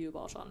 really, you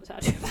bought Sean a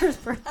tattoo for his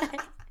birthday.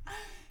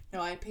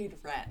 No, I paid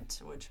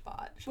rent, which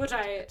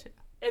I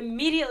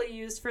immediately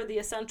used for the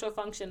essential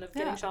function of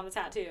getting Sean a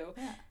tattoo,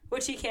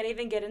 which he can't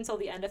even get until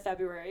the end of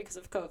February because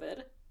of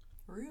COVID.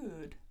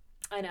 Rude.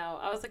 I know.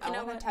 I was like, I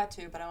want a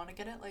tattoo, but I want to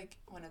get it like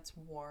when it's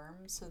warm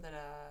so that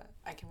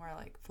I can wear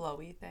like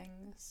flowy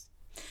things.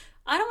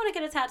 I don't want to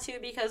get a tattoo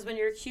because when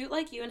you're cute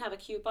like you and have a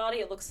cute body,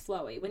 it looks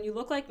flowy. When you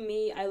look like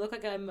me, I look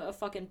like I'm a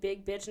fucking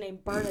big bitch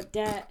named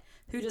Bernadette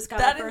who just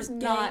got her first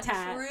gang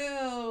tat.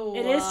 True.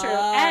 It is true.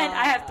 And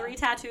I have 3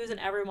 tattoos and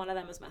every one of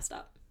them is messed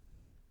up.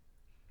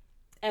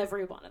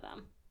 Every one of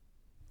them.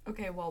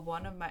 Okay, well,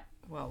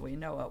 we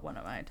know what one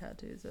of my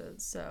tattoos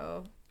is,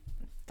 so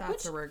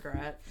that's a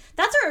regret.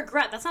 That's a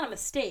regret. That's not a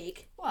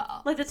mistake.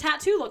 Well. Like, the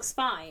tattoo looks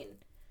fine.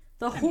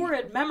 The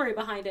horrid memory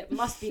behind it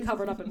must be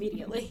covered up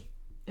immediately.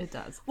 It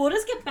does. We'll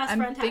just get best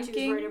friend tattoos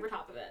right over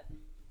top of it.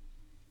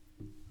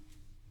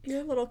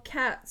 Your little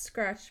cat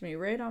scratched me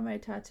right on my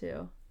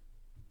tattoo.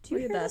 Do you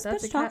hear this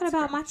bitch talking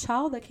about my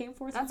child that came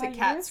forth? That's a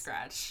cat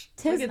scratch.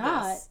 Tis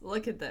not.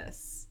 Look at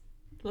this.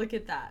 Look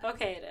at that.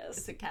 Okay, it is.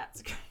 It's a cat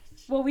scratch.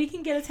 Well, we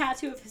can get a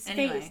tattoo of his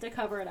face to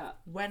cover it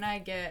up.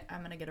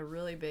 I'm gonna get a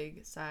really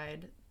big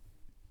side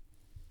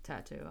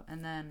tattoo,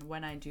 and then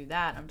when I do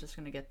that, I'm just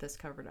gonna get this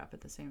covered up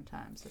at the same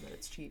time so that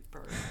it's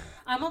cheaper.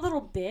 I'm a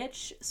little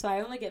bitch, so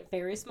I only get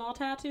very small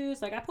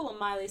tattoos. Like, I pull a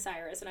Miley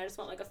Cyrus, and I just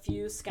want like a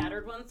few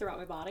scattered ones throughout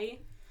my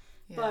body.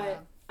 Yeah.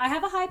 But I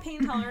have a high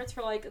pain tolerance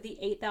for like the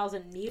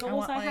 8,000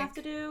 needles I have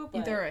to do. But...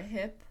 Either a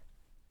hip.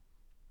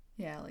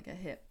 Yeah, like a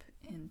hip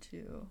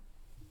into.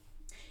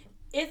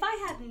 If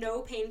I had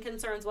no pain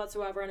concerns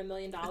whatsoever and $1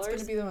 million, it's going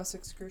to be the most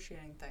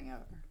excruciating thing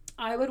ever.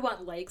 I would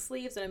want leg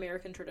sleeves in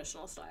American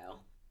traditional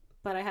style.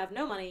 But I have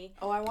no money.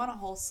 Oh, I want a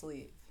whole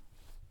sleeve.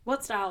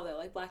 What style though?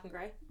 Like black and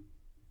gray?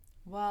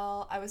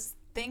 Well, I was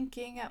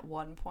thinking at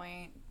one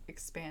point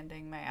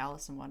expanding my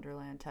Alice in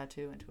Wonderland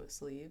tattoo into a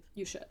sleeve.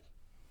 You should.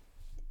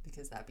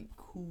 Because that'd be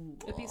cool.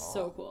 It'd be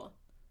so cool.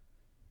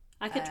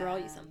 I could draw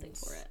you something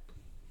for it.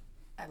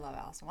 I love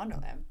Alice in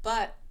Wonderland,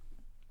 but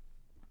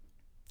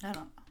I don't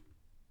know.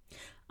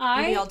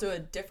 Maybe I'll do a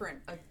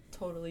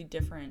totally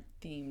different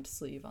themed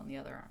sleeve on the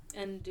other arm.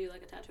 And do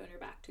like a tattoo on your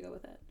back to go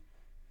with it.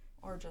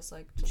 Or just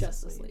the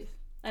sleeve.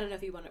 I don't know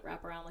if you want it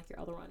wrap around like your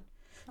other one.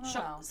 I don't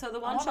know. So the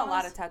one I want a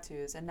lot of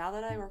tattoos, and now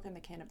that I work in the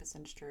cannabis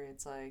industry,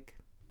 it's like...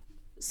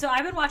 So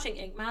I've been watching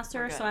Ink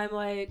Master, so I'm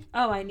like,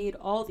 oh, I need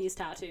all these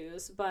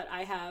tattoos. But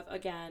I have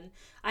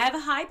a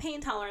high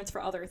pain tolerance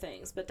for other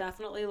things, but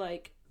definitely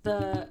like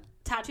the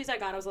tattoos I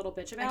got I was a little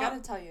bitch about. I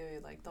gotta tell you,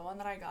 like the one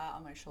that I got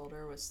on my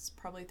shoulder was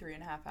probably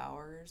 3.5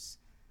 hours.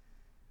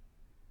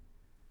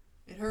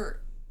 It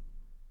hurt.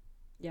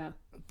 Yeah.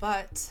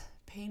 But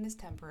pain is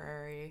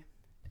temporary.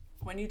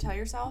 When you tell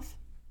yourself,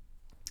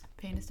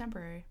 pain is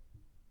temporary.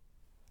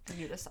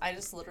 I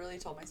just literally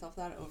told myself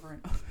that over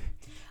and over.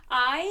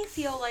 I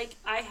feel like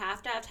I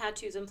have to have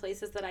tattoos in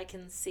places that I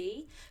can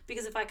see,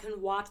 because if I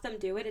can watch them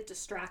do it, it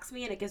distracts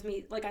me and it gives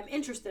me, like, I'm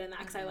interested in that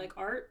because I like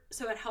art,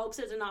 so it helps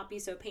it to not be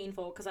so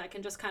painful because I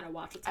can just kind of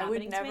watch what's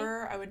happening to me.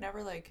 I would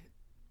never, like,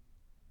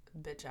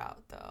 bitch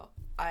out, though.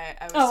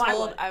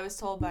 I was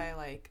told by,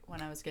 like,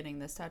 when I was getting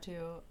this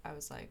tattoo, I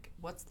was like,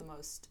 what's the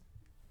most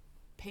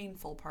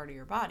painful part of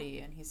your body?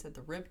 And he said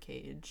the rib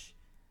cage.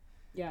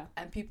 Yeah.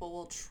 And people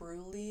will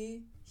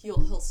truly...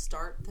 He'll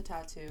start the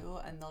tattoo,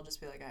 and they'll just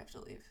be like, I have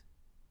to leave.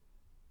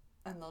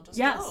 And they'll just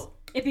Yes. go.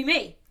 It'd be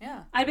me.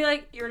 Yeah. I'd be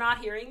like, you're not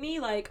hearing me?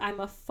 Like, I'm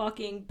a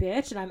fucking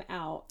bitch and I'm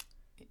out.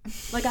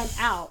 Like, I'm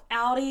out.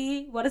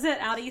 Audi, what is it?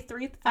 Audi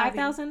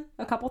 5,000?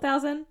 A couple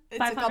thousand? It's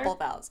 500? a couple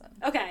thousand.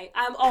 Okay,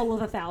 I'm all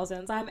of the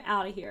thousands. I'm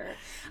out of here.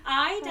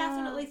 I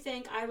definitely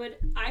think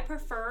I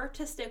prefer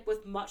to stick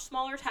with much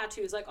smaller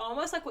tattoos, like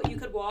almost like what you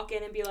could walk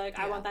in and be like,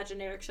 I want that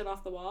generic shit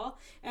off the wall,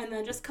 and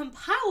then just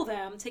compile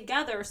them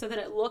together so that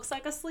it looks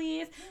like a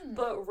sleeve,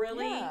 but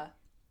really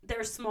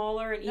they're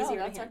smaller and easier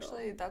to handle.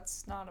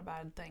 That's not a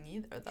bad thing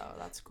either, though.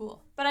 That's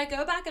cool. But I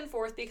go back and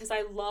forth because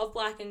I love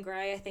black and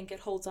gray. I think it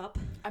holds up.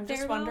 I'm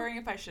just wondering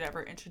if I should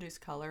ever introduce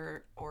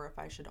color or if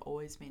I should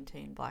always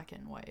maintain black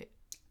and white.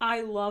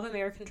 I love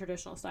American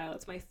traditional style.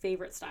 It's my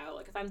favorite style.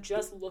 Like, if I'm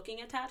just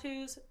looking at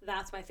tattoos,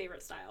 that's my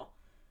favorite style.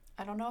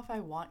 I don't know if I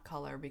want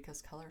color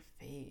because color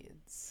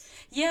fades.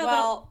 Yeah,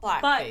 well,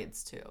 black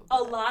fades too. But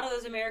a lot of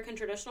those American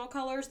traditional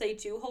colors, they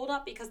do hold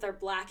up because they're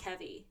black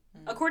heavy.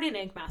 According to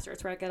Ink Master,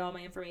 it's where I get all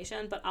my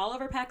information. But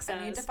Oliver Peck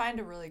says... I need to find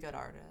a really good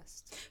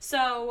artist.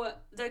 So,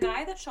 the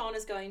guy that Sean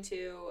is going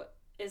to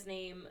is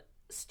named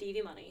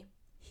Stevie Money.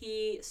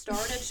 He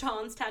started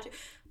Sean's tattoo...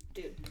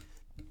 Dude.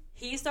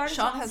 He started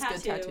Sean's tattoo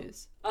good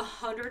tattoos.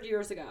 100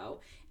 years ago.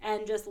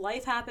 And just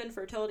life happened,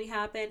 fertility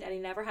happened, and he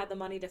never had the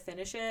money to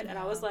finish it. And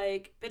I was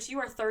like, bitch, you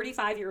are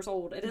 35 years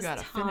old. It is time.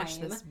 Finish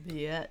this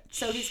bitch.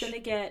 So he's going to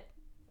get...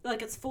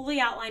 Like, it's fully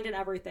outlined and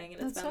everything,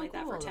 and it's been like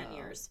that for 10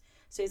 years.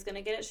 So he's going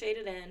to get it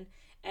shaded in,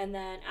 and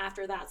then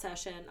after that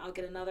session, I'll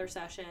get another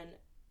session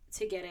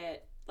to get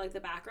it, like,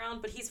 the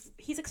background. But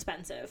he's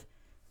expensive,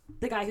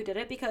 the guy who did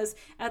it, because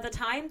at the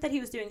time that he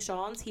was doing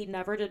Sean's, he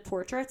never did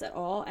portraits at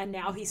all, and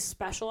now he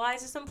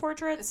specializes in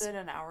portraits. Is it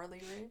an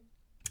hourly rate?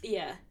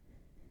 Yeah.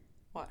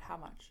 What? How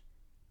much?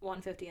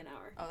 $150 an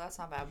hour. Oh, that's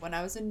not bad. When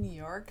I was in New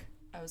York,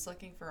 I was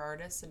looking for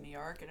artists in New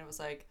York, and it was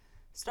like...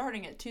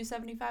 starting at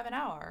 $275 an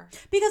hour.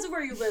 Because of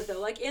where you live, though.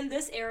 Like, in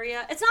this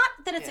area, it's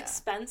not that it's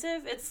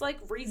expensive. It's, like,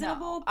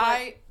 reasonable.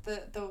 No,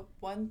 but the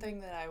one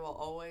thing that I will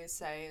always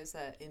say is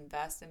that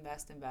invest.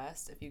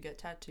 If you get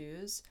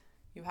tattoos,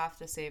 you have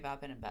to save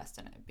up and invest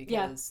in it.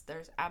 Because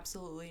there's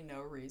absolutely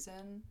no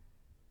reason.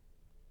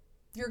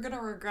 You're going to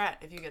regret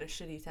if you get a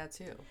shitty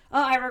tattoo.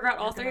 Oh, I regret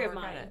all three of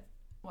mine.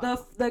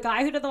 The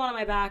guy who did the one on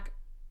my back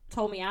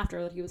told me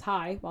after that he was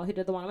high while he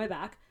did the one on my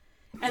back.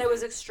 And it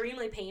was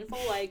extremely painful.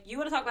 Like, you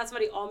want to talk about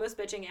somebody almost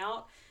bitching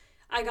out.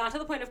 I got to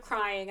the point of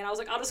crying, and I was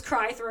like, I'll just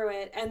cry through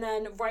it. And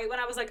then right when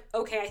I was like,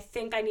 okay, I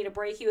think I need a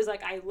break, he was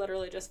like, I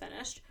literally just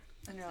finished.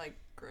 And you're like,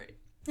 great.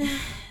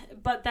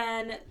 But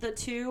then the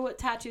two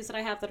tattoos that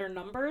I have that are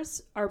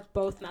numbers are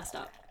both messed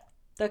up.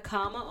 The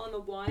comma on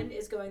the one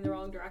is going the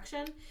wrong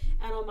direction,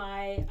 and on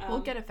my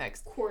we'll get it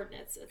fixed.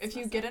 Coordinates. If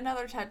you get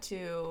another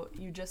tattoo,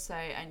 you just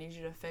say, I need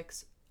you to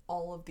fix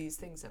all of these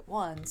things at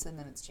once, and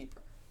then it's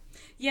cheaper.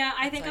 Yeah,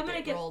 I think I'm going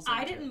to get...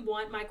 I didn't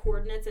want my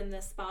coordinates in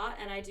this spot,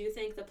 and I do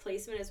think the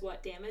placement is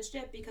what damaged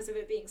it because of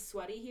it being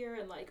sweaty here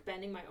and, like,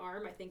 bending my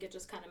arm. I think it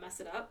just kind of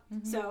messed it up.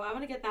 Mm-hmm. So I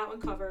want to get that one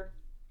covered,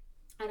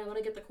 and I want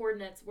to get the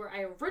coordinates where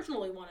I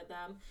originally wanted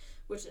them,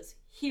 which is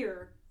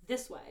here,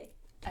 this way.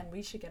 And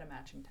we should get a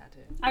matching tattoo.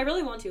 I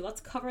really want to.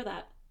 Let's cover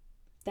that.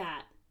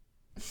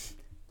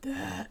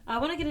 I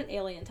want to get an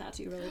alien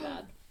tattoo really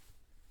bad.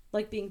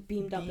 Like being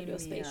beamed up into a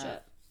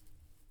spaceship.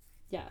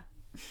 Yeah.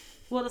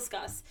 We'll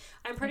discuss.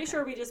 I'm pretty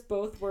sure we just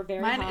both were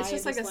very high. Mine, it's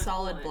just like a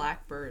solid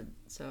black bird,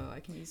 so I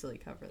can easily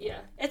cover that.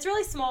 Yeah. It's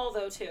really small,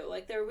 though, too.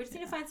 Like, we just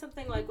need to find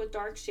something, like, with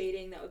dark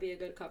shading that would be a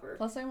good cover.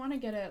 Plus, I want to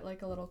get it,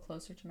 like, a little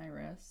closer to my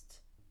wrist.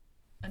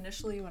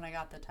 Initially, when I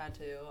got the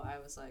tattoo, I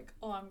was like,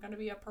 oh, I'm going to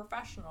be a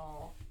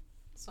professional,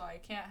 so I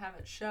can't have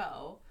it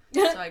show.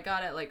 So I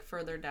got it, like,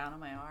 further down on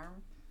my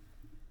arm.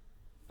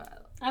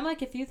 But I'm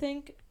like, if you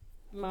think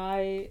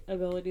my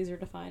abilities are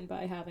defined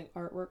by having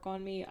artwork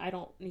on me, I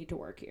don't need to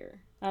work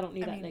here. I don't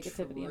need that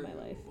negativity in my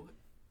life.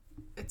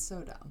 It's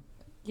so dumb.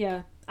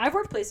 Yeah. I've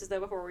worked places, though,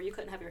 before where you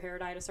couldn't have your hair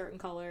dyed a certain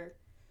color.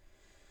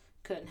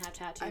 Couldn't have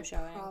tattoos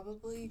showing. I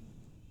probably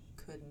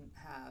couldn't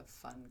have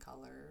fun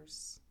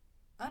colors.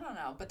 I don't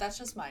know, but that's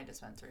just my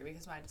dispensary,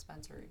 because my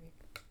dispensary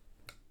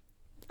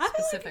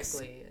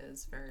specifically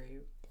is very...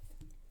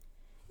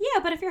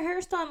 Yeah, but if your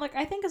hair's done, like,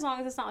 I think as long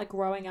as it's not, like,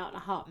 growing out in a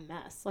hot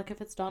mess. Like,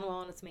 if it's done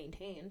well and it's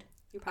maintained,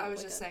 you probably I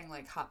was just saying,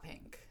 like, hot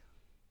pink.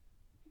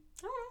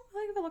 I don't know. I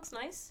think if it looks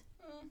nice.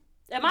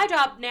 At my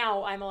job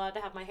now, I'm allowed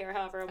to have my hair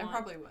however I want. I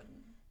probably wouldn't.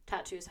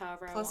 Tattoos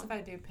however I want. Plus, if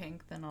I do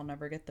pink, then I'll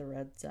never get the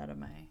reds out of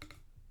my...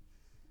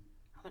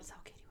 I'm going to tell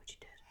Katie what you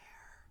did.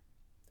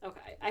 Hair.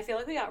 Okay. I feel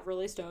like we got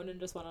really stoned and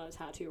just went on a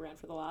tattoo rant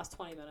for the last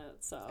 20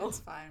 minutes, so... It's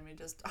fine. We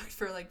just talked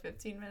for like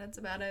 15 minutes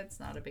about it. It's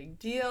not a big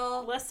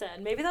deal.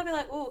 Listen, maybe they'll be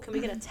like, oh, can we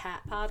get a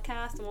tat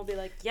podcast? And we'll be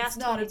like, yes, it's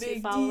not 22 a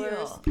big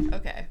followers. Deal.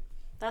 Okay.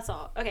 That's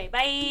all. Okay,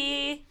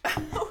 bye.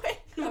 Wait,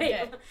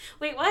 okay.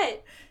 Wait,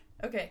 what?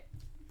 Okay.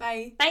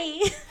 Bye.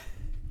 Bye.